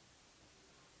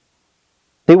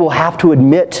 They will have to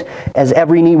admit, as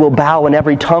every knee will bow and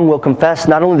every tongue will confess,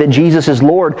 not only that Jesus is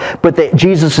Lord, but that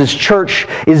Jesus' church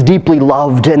is deeply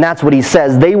loved. And that's what he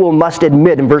says. They must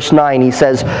admit, in verse 9, he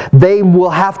says, they will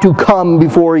have to come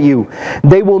before you.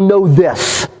 They will know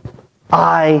this: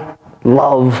 I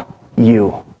love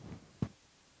you.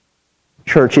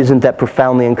 Church, isn't that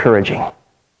profoundly encouraging?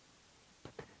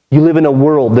 You live in a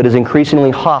world that is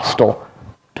increasingly hostile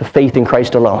to faith in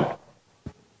Christ alone.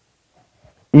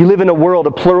 You live in a world,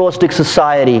 a pluralistic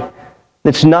society,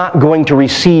 that's not going to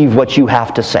receive what you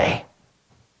have to say.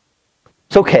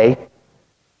 It's okay.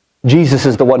 Jesus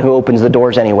is the one who opens the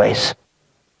doors anyways.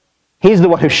 He's the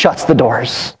one who shuts the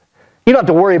doors. You don't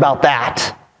have to worry about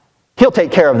that. He'll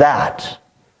take care of that.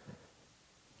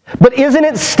 But isn't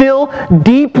it still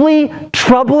deeply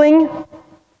troubling?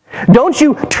 Don't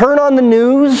you turn on the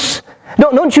news?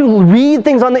 Don't you read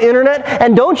things on the internet?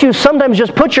 And don't you sometimes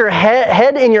just put your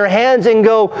head in your hands and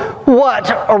go, what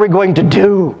are we going to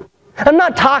do? I'm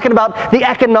not talking about the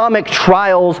economic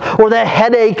trials or the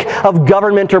headache of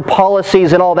government or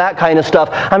policies and all that kind of stuff.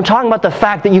 I'm talking about the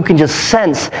fact that you can just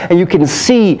sense and you can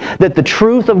see that the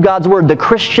truth of God's Word, the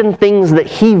Christian things that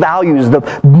He values,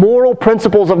 the moral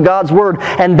principles of God's Word,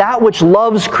 and that which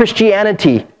loves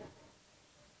Christianity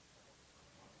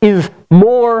is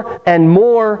more and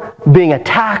more being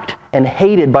attacked and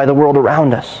hated by the world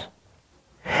around us.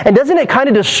 And doesn't it kind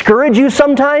of discourage you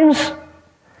sometimes?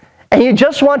 And you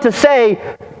just want to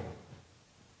say,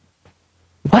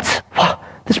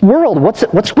 this world,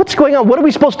 what's going on? What are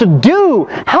we supposed to do?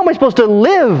 How am I supposed to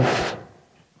live?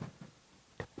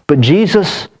 But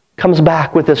Jesus comes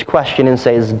back with this question and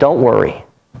says, don't worry.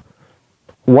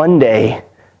 One day,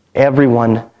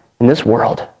 everyone in this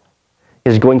world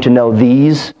is going to know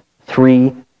these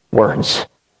 3 words.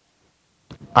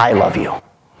 I love you.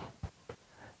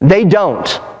 They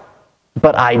don't,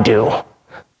 but I do.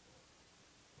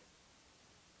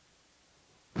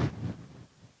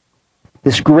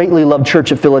 This greatly loved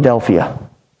church at Philadelphia.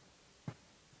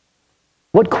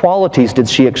 What qualities did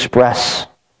she express?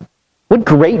 What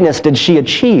greatness did she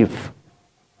achieve?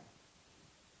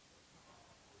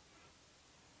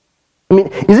 I mean,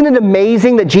 isn't it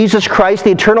amazing that Jesus Christ,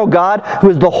 the eternal God, who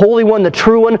is the Holy One, the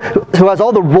true one, who has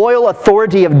all the royal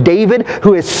authority of David,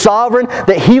 who is sovereign,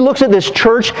 that He looks at this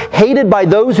church hated by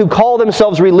those who call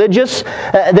themselves religious,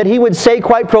 that He would say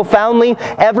quite profoundly,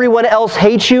 everyone else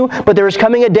hates you, but there is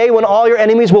coming a day when all your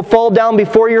enemies will fall down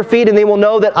before your feet and they will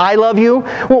know that I love you?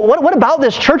 Well, what about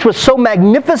this church was so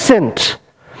magnificent?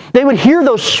 They would hear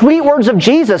those sweet words of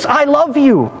Jesus, I love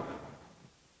you.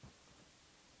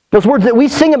 Those words that we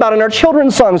sing about in our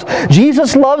children's songs.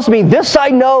 Jesus loves me, this I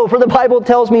know, for the Bible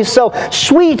tells me so.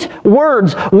 Sweet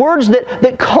words, words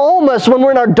that calm us when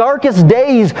we're in our darkest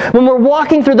days, when we're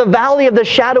walking through the valley of the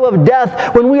shadow of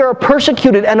death, when we are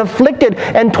persecuted and afflicted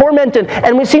and tormented,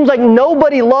 and it seems like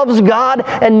nobody loves God,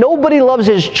 and nobody loves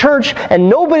His church, and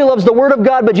nobody loves the Word of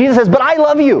God, but Jesus says, but I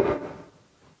love you.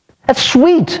 That's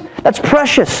sweet. That's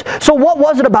precious. So what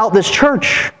was it about this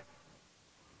church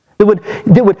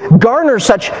that would garner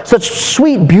such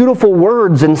sweet, beautiful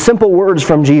words and simple words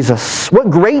from Jesus?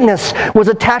 What greatness was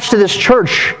attached to this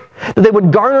church that they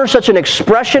would garner such an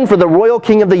expression for the royal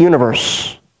King of the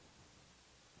universe?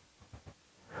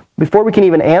 Before we can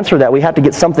even answer that, we have to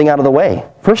get something out of the way.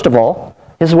 First of all,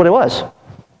 this is what it was.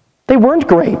 They weren't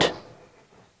great.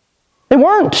 They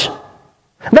weren't.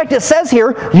 In fact, it says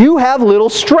here, you have little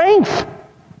strength.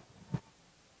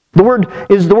 The word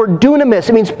is the word dunamis.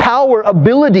 It means power,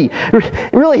 ability.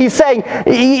 Really, he's saying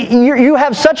you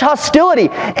have such hostility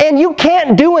and you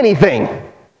can't do anything.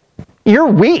 You're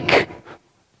weak.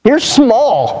 You're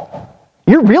small.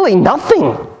 You're really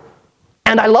nothing.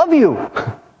 And I love you.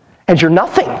 And you're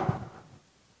nothing.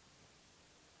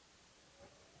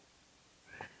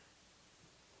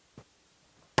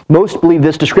 Most believe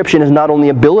this description is not only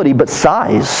ability, but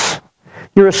size.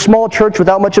 You're a small church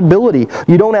without much ability.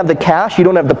 You don't have the cash, you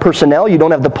don't have the personnel, you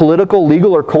don't have the political,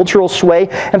 legal, or cultural sway.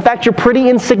 In fact, you're pretty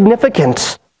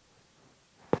insignificant.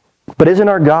 But isn't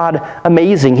our God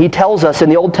amazing? He tells us in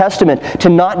the Old Testament to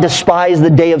not despise the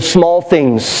day of small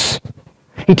things.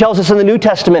 He tells us in the New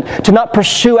Testament to not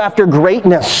pursue after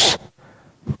greatness,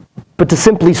 but to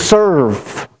simply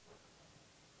serve.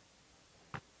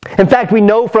 In fact, we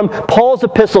know from Paul's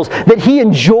epistles that he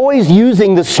enjoys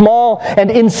using the small and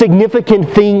insignificant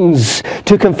things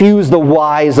to confuse the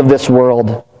wise of this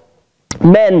world.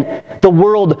 Men, the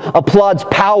world applauds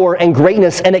power and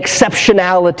greatness and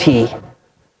exceptionality,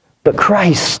 but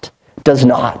Christ does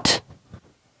not.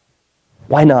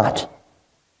 Why not?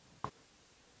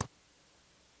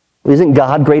 Isn't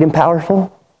God great and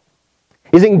powerful?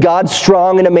 Isn't God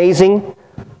strong and amazing?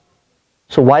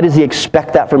 So why does He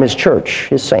expect that from His church,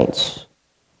 His saints?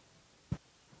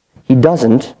 He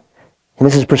doesn't. And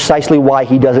this is precisely why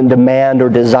He doesn't demand or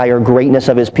desire greatness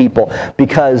of His people.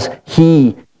 Because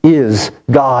He is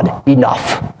God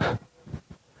enough.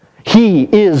 He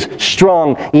is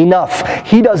strong enough.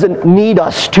 He doesn't need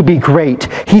us to be great.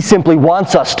 He simply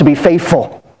wants us to be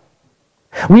faithful.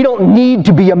 We don't need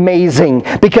to be amazing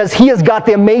because He has got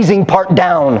the amazing part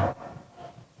down.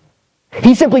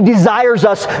 He simply desires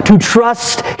us to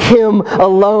trust Him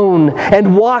alone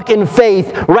and walk in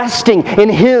faith, resting in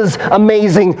His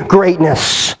amazing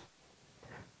greatness.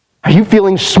 Are you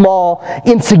feeling small,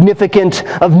 insignificant,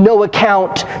 of no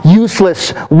account,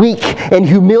 useless, weak, and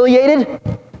humiliated?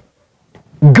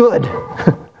 Good.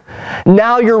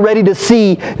 Now you're ready to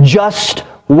see just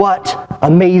what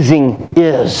amazing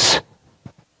is.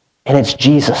 And it's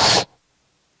Jesus.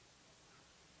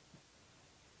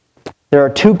 There are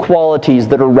 2 qualities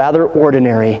that are rather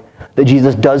ordinary that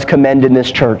Jesus does commend in this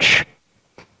church.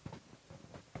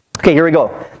 Okay, here we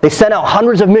go. They sent out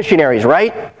hundreds of missionaries,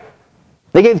 right?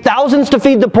 They gave thousands to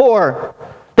feed the poor.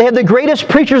 They had the greatest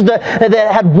preachers that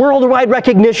had worldwide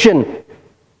recognition.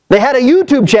 They had a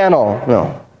YouTube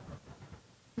channel.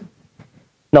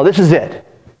 No, this is it.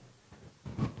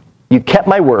 You kept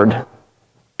my word,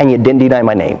 and you didn't deny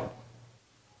my name.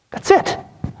 That's it.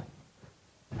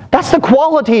 That's the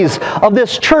qualities of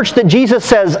this church that Jesus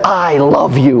says, I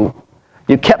love you.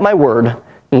 You kept my word,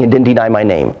 and you didn't deny my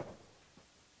name.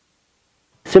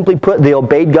 Simply put, they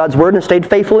obeyed God's word and stayed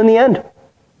faithful in the end.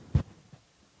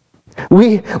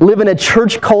 We live in a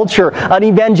church culture, an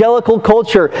evangelical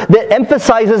culture that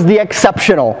emphasizes the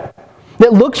exceptional,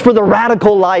 that looks for the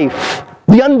radical life,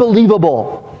 the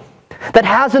unbelievable, that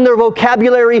has in their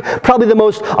vocabulary probably the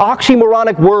most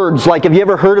oxymoronic words, like have you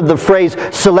ever heard of the phrase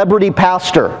celebrity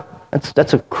pastor?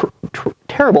 That's a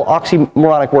terrible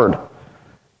oxymoronic word.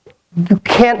 You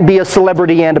can't be a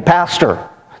celebrity and a pastor.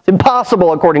 It's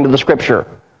impossible according to the Scripture.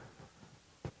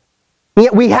 And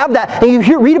yet we have that, and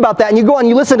you read about that, and you go on,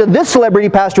 you listen to this celebrity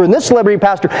pastor, and this celebrity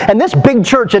pastor, and this big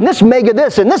church, and this mega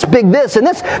this, and this big this, and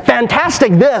this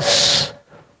fantastic this.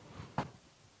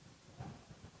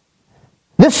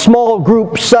 This small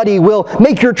group study will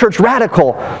make your church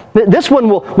radical. This one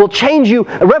will change you,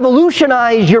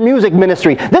 revolutionize your music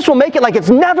ministry. This will make it like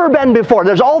it's never been before.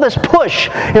 There's all this push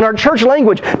in our church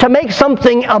language to make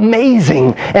something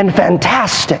amazing and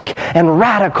fantastic and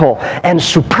radical and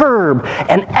superb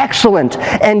and excellent.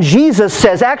 And Jesus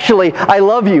says, actually, I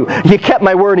love you. You kept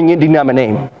my word and you didn't deny my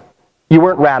name. You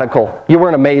weren't radical. You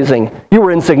weren't amazing. You were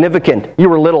insignificant. You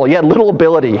were little. You had little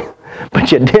ability.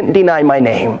 But you didn't deny my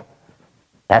name.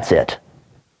 That's it.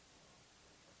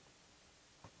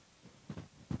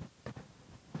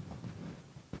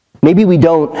 Maybe we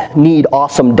don't need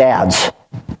awesome dads.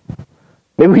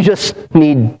 Maybe we just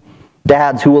need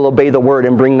dads who will obey the word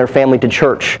and bring their family to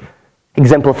church,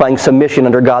 exemplifying submission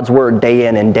under God's word day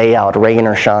in and day out, rain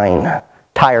or shine,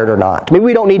 tired or not. Maybe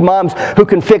we don't need moms who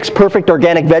can fix perfect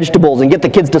organic vegetables and get the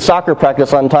kids to soccer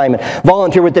practice on time and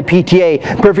volunteer with the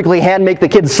PTA, perfectly hand-make the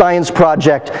kids' science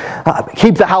project,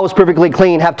 keep the house perfectly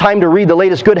clean, have time to read the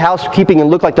latest Good Housekeeping and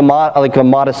look like a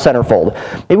modest centerfold.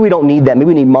 Maybe we don't need that. Maybe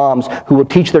we need moms who will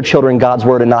teach their children God's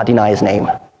word and not deny His name.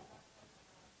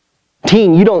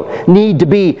 Teen, you don't need to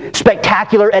be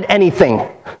spectacular at anything.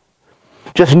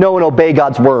 Just know and obey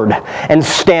God's word and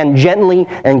stand gently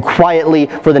and quietly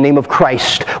for the name of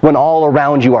Christ when all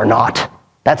around you are not.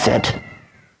 That's it.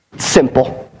 It's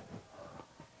simple.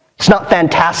 It's not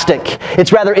fantastic.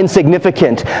 It's rather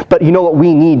insignificant. But you know what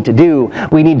we need to do?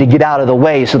 We need to get out of the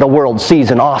way so the world sees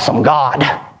an awesome God,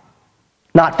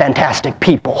 not fantastic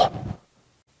people.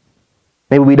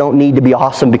 Maybe we don't need to be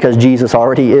awesome because Jesus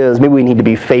already is. Maybe we need to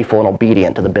be faithful and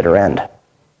obedient to the bitter end.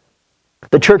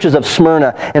 The churches of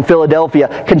Smyrna and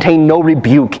Philadelphia contain no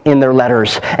rebuke in their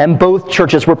letters, and both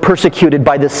churches were persecuted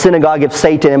by the synagogue of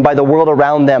Satan and by the world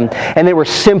around them, and they were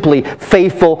simply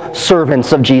faithful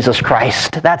servants of Jesus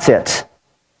Christ. That's it.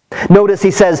 Notice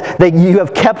he says that you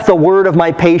have kept the word of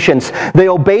my patience. They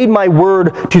obeyed my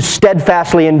word to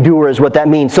steadfastly endure is what that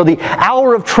means. So the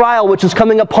hour of trial which is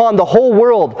coming upon the whole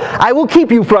world, I will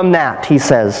keep you from that, he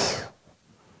says.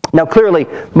 Now clearly,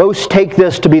 most take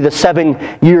this to be the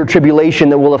 7-year tribulation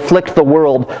that will afflict the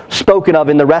world, spoken of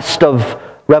in the rest of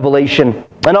Revelation.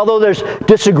 And although there's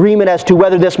disagreement as to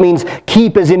whether this means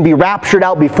keep as in be raptured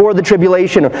out before the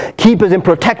tribulation, or keep as in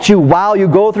protect you while you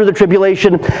go through the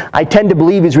tribulation, I tend to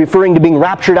believe he's referring to being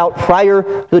raptured out prior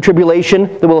to the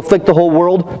tribulation that will afflict the whole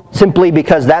world, simply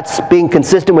because that's being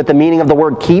consistent with the meaning of the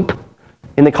word keep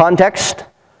in the context.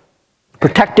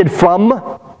 Protected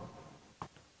from.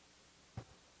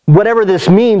 Whatever this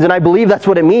means, and I believe that's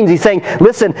what it means, he's saying,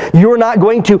 listen, you're not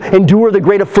going to endure the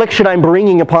great affliction I'm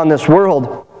bringing upon this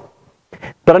world.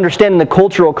 But understand in the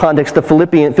cultural context, the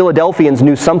Philadelphians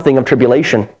knew something of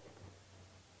tribulation.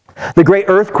 The great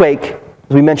earthquake,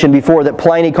 as we mentioned before, that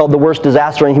Pliny called the worst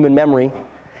disaster in human memory,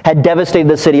 had devastated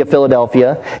the city of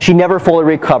Philadelphia. She never fully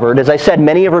recovered. As I said,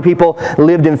 many of her people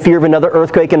lived in fear of another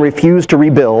earthquake and refused to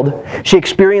rebuild. She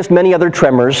experienced many other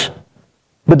tremors,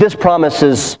 but this promise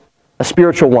is a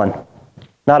spiritual one,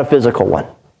 not a physical one.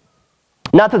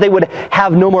 Not that they would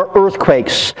have no more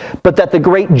earthquakes, but that the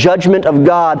great judgment of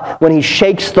God, when He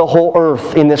shakes the whole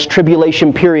earth in this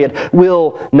tribulation period,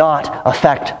 will not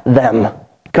affect them.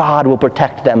 God will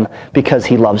protect them because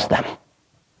He loves them.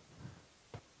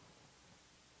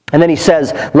 And then he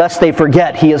says, lest they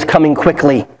forget, He is coming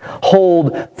quickly.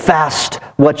 Hold fast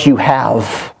what you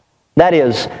have. That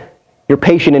is, your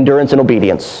patient endurance and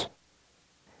obedience.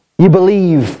 You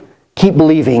believe, keep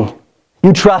believing.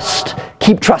 You trust,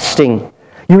 keep trusting.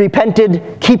 You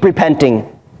repented, keep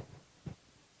repenting.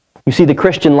 You see, the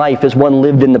Christian life is one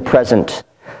lived in the present,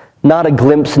 not a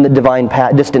glimpse in the divine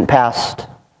distant past.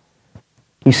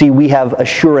 You see, we have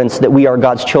assurance that we are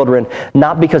God's children,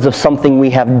 not because of something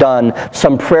we have done,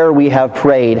 some prayer we have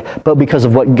prayed, but because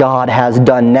of what God has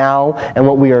done now and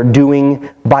what we are doing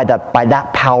by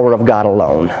that power of God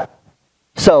alone.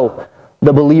 So,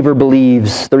 the believer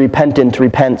believes, the repentant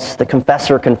repents, the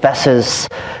confessor confesses,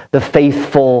 the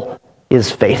faithful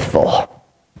is faithful.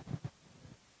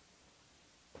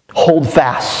 Hold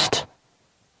fast,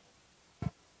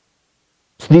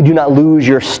 so that you do not lose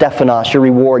your Stephanos, your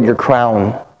reward, your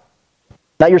crown.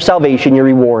 Not your salvation, your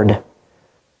reward,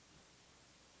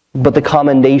 but the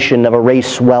commendation of a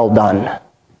race well done.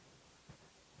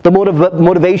 The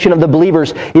motivation of the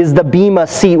believers is the bema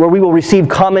seat, where we will receive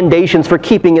commendations for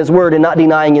keeping His word and not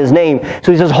denying His name.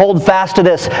 So he says, hold fast to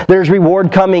this. There's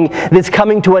reward coming. It's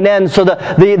coming to an end. So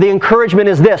the encouragement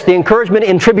is this. The encouragement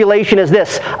in tribulation is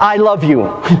this. I love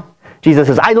you. Jesus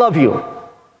says, I love you.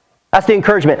 That's the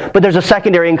encouragement. But there's a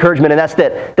secondary encouragement, and that's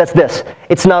this.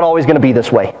 It's not always going to be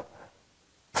this way.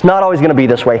 It's not always going to be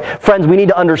this way. Friends, we need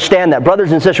to understand that.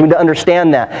 Brothers and sisters, we need to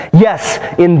understand that. Yes,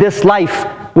 in this life,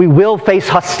 we will face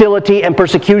hostility and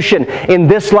persecution. In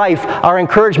this life, our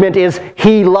encouragement is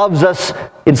He loves us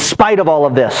in spite of all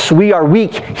of this. We are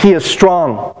weak. He is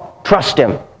strong. Trust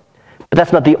Him. But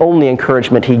that's not the only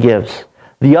encouragement He gives.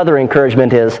 The other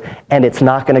encouragement is, and it's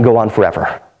not going to go on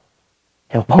forever.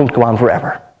 It won't go on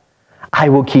forever. I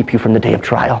will keep you from the day of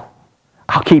trial.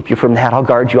 I'll keep you from that. I'll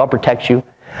guard you. I'll protect you.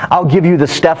 I'll give you the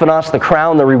Stephanos, the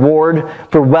crown, the reward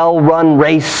for well-run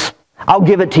race. I'll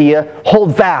give it to you.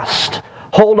 Hold fast.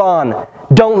 Hold on.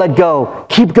 Don't let go.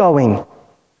 Keep going.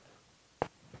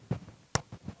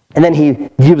 And then He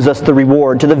gives us the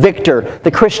reward. To the victor,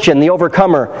 the Christian, the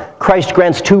overcomer, Christ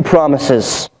grants two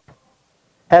promises.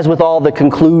 As with all the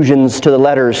conclusions to the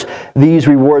letters, these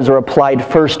rewards are applied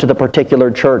first to the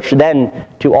particular church, then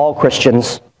to all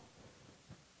Christians.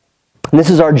 And this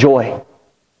is our joy.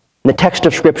 In the text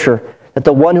of Scripture, that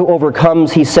the one who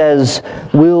overcomes, He says,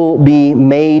 will be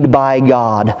made by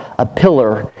God a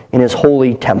pillar in His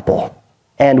holy temple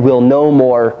and will no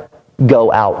more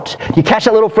go out. You catch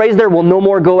that little phrase there, will no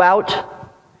more go out?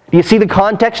 Do you see the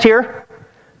context here?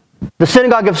 The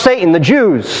synagogue of Satan, the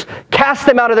Jews, cast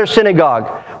them out of their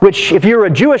synagogue, which if you're a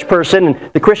Jewish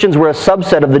person, the Christians were a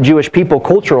subset of the Jewish people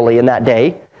culturally in that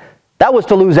day, that was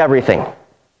to lose everything.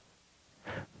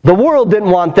 The world didn't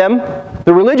want them.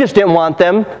 The religious didn't want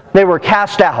them. They were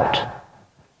cast out.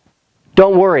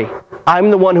 Don't worry.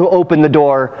 I'm the one who opened the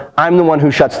door. I'm the one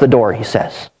who shuts the door, He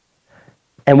says.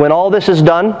 And when all this is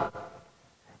done,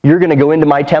 you're going to go into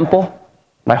my temple,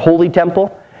 my holy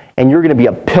temple, and you're going to be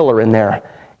a pillar in there,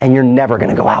 and you're never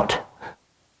going to go out.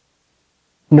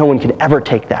 No one can ever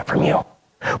take that from you.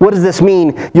 What does this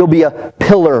mean? You'll be a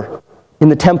pillar in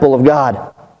the temple of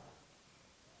God.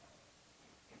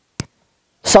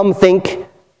 Some think,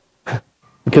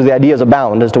 because the ideas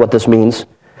abound as to what this means,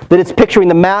 that it's picturing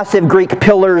the massive Greek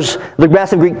pillars, the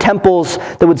massive Greek temples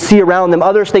that would see around them.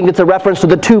 Others think it's a reference to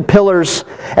the two pillars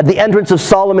at the entrance of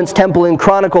Solomon's temple in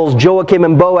Chronicles, Joachim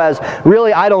and Boaz.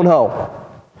 Really, I don't know.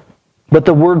 But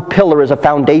the word pillar is a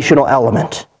foundational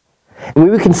element. And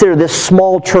we would consider this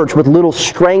small church with little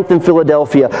strength in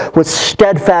Philadelphia was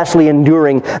steadfastly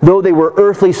enduring, though they were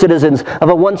earthly citizens of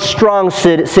a once strong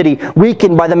city,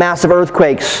 weakened by the massive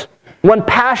earthquakes. One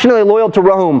passionately loyal to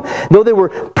Rome, though they were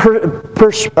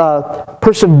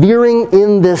persevering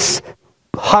in this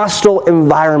hostile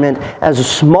environment as a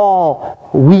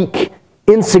small, weak,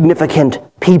 insignificant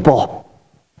people.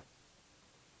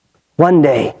 One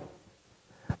day,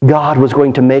 God was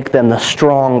going to make them the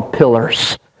strong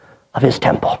pillars of His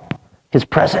temple, His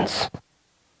presence.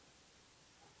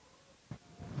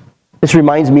 This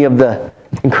reminds me of the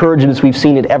encouragements we've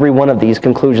seen at every one of these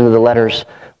conclusions of the letters,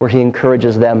 where He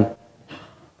encourages them.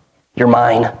 You're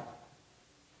mine.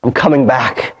 I'm coming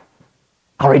back.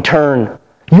 I'll return.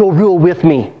 You'll rule with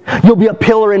me. You'll be a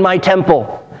pillar in my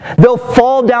temple. They'll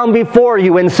fall down before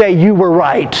you and say, you were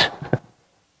right.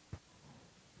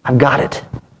 I've got it.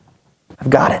 I've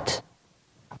got it.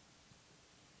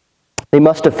 They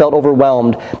must have felt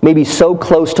overwhelmed, maybe so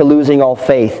close to losing all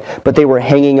faith, but they were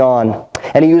hanging on.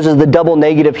 And he uses the double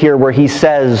negative here where he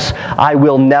says, I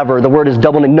will never. The word is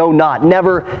double negative. No, not.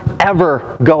 Never,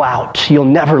 ever go out. You'll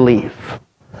never leave.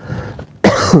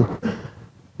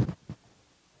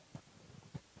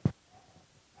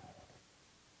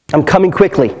 I'm coming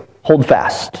quickly. Hold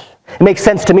fast. It makes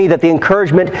sense to me that the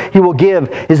encouragement he will give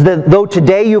is that though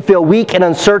today you feel weak and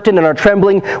uncertain and are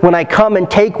trembling, when I come and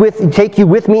take you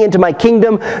with me into my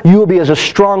kingdom, you will be as a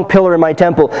strong pillar in my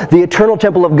temple. The eternal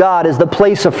temple of God is the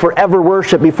place of forever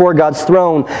worship before God's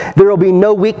throne. There will be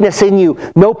no weakness in you,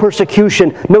 no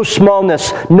persecution, no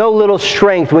smallness, no little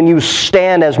strength when you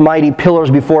stand as mighty pillars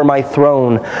before my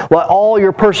throne, while all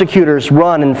your persecutors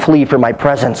run and flee from my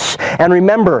presence. And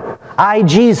remember, I,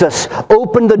 Jesus,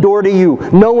 opened the door to you.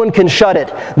 No one can shut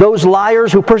it. Those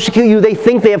liars who persecute you, they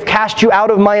think they have cast you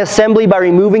out of my assembly by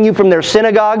removing you from their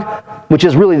synagogue, which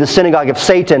is really the synagogue of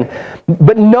Satan.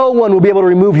 But no one will be able to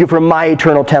remove you from my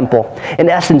eternal temple. In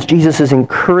essence, Jesus is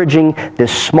encouraging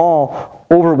this small,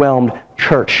 overwhelmed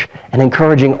church and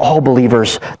encouraging all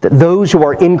believers that those who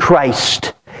are in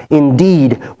Christ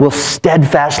indeed will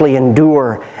steadfastly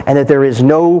endure, and that there is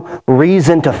no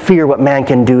reason to fear what man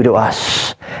can do to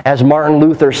us. As Martin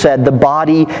Luther said, the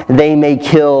body they may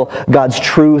kill, God's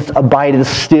truth abideth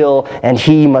still, and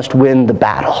he must win the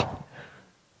battle.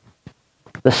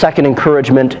 The second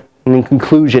encouragement and in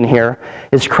conclusion here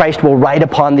is Christ will write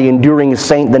upon the enduring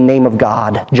saint the name of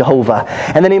God, Jehovah,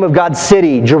 and the name of God's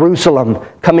city, Jerusalem,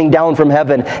 coming down from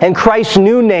heaven, and Christ's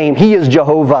new name, he is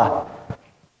Jehovah.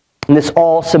 And this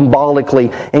all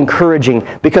symbolically encouraging,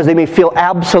 because they may feel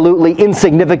absolutely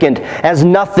insignificant, as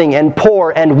nothing and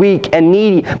poor and weak and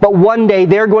needy. But one day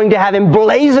they're going to have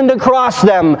emblazoned across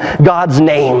them God's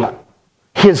name,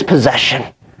 his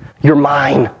possession. You're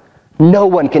mine. No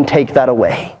one can take that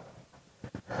away.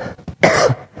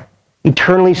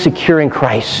 Eternally secure in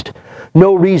Christ.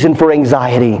 No reason for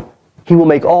anxiety. He will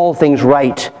make all things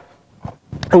right.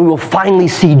 And we will finally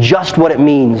see just what it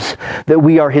means that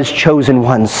we are his chosen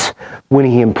ones when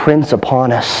he imprints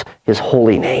upon us his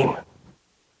holy name,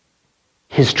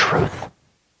 his truth.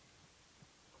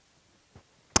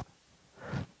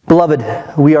 Beloved,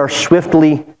 we are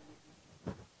swiftly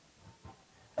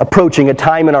approaching a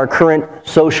time in our current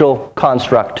social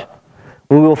construct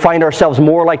when we will find ourselves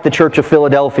more like the Church of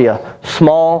Philadelphia,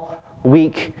 small,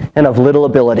 weak, and of little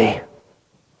ability.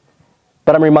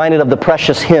 But I'm reminded of the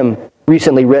precious hymn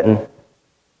recently written.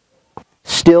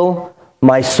 Still,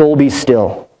 my soul be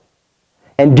still,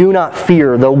 and do not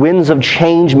fear, though winds of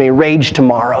change may rage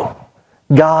tomorrow.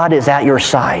 God is at your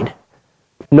side.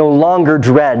 No longer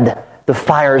dread the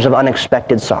fires of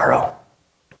unexpected sorrow.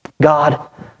 God,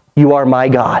 you are my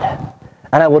God,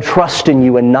 and I will trust in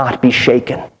you and not be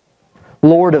shaken.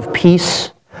 Lord of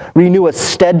peace, renew a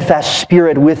steadfast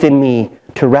spirit within me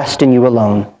to rest in you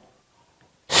alone.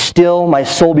 Still, my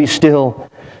soul be still.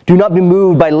 Do not be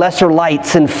moved by lesser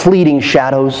lights and fleeting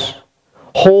shadows.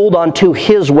 Hold on to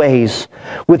his ways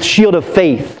with shield of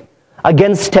faith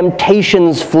against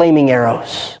temptation's flaming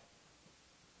arrows.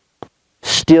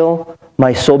 Still,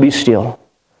 my soul be still.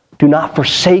 Do not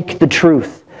forsake the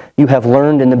truth you have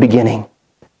learned in the beginning.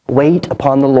 Wait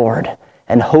upon the Lord,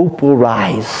 and hope will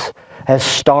rise as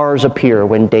stars appear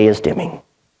when day is dimming.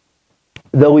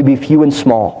 Though we be few and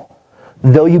small,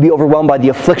 though you be overwhelmed by the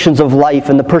afflictions of life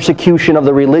and the persecution of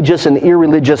the religious and the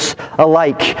irreligious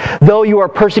alike, though you are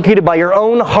persecuted by your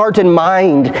own heart and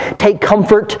mind, take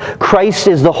comfort. Christ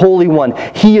is the Holy One.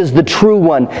 He is the true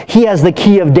one. He has the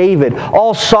key of David.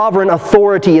 All sovereign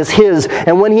authority is his.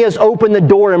 And when he has opened the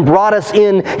door and brought us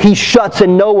in, he shuts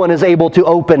and no one is able to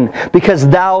open. Because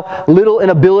though little in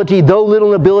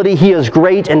ability, he is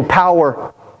great in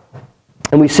power.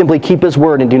 And we simply keep his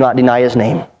word and do not deny his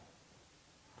name.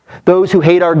 Those who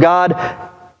hate our God,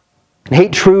 and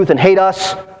hate truth, and hate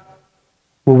us,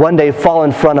 will one day fall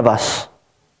in front of us.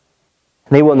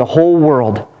 And they will, in the whole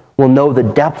world, will know the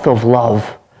depth of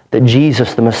love that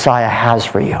Jesus, the Messiah, has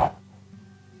for you.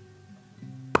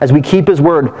 As we keep his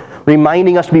word,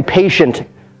 reminding us to be patient,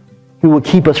 he will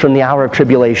keep us from the hour of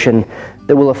tribulation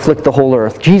that will afflict the whole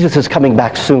earth. Jesus is coming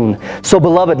back soon. So,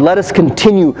 beloved, let us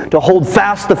continue to hold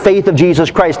fast the faith of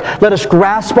Jesus Christ. Let us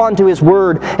grasp onto his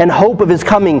word and hope of his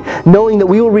coming, knowing that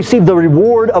we will receive the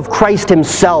reward of Christ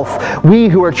himself. We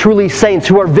who are truly saints,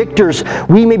 who are victors,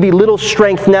 we may be little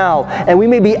strength now, and we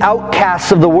may be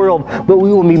outcasts of the world, but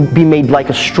we will be made like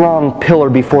a strong pillar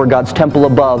before God's temple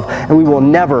above, and we will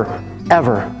never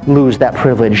ever lose that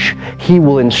privilege. He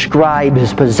will inscribe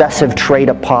his possessive trait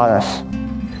upon us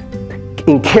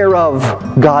in care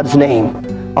of God's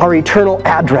name, our eternal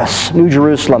address, New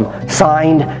Jerusalem,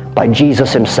 signed by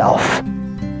Jesus himself.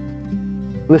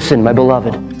 Listen, my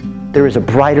beloved, there is a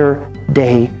brighter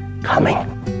day coming.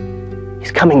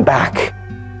 He's coming back.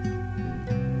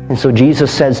 And so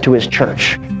Jesus says to his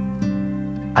church,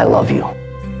 I love you.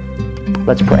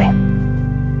 Let's pray.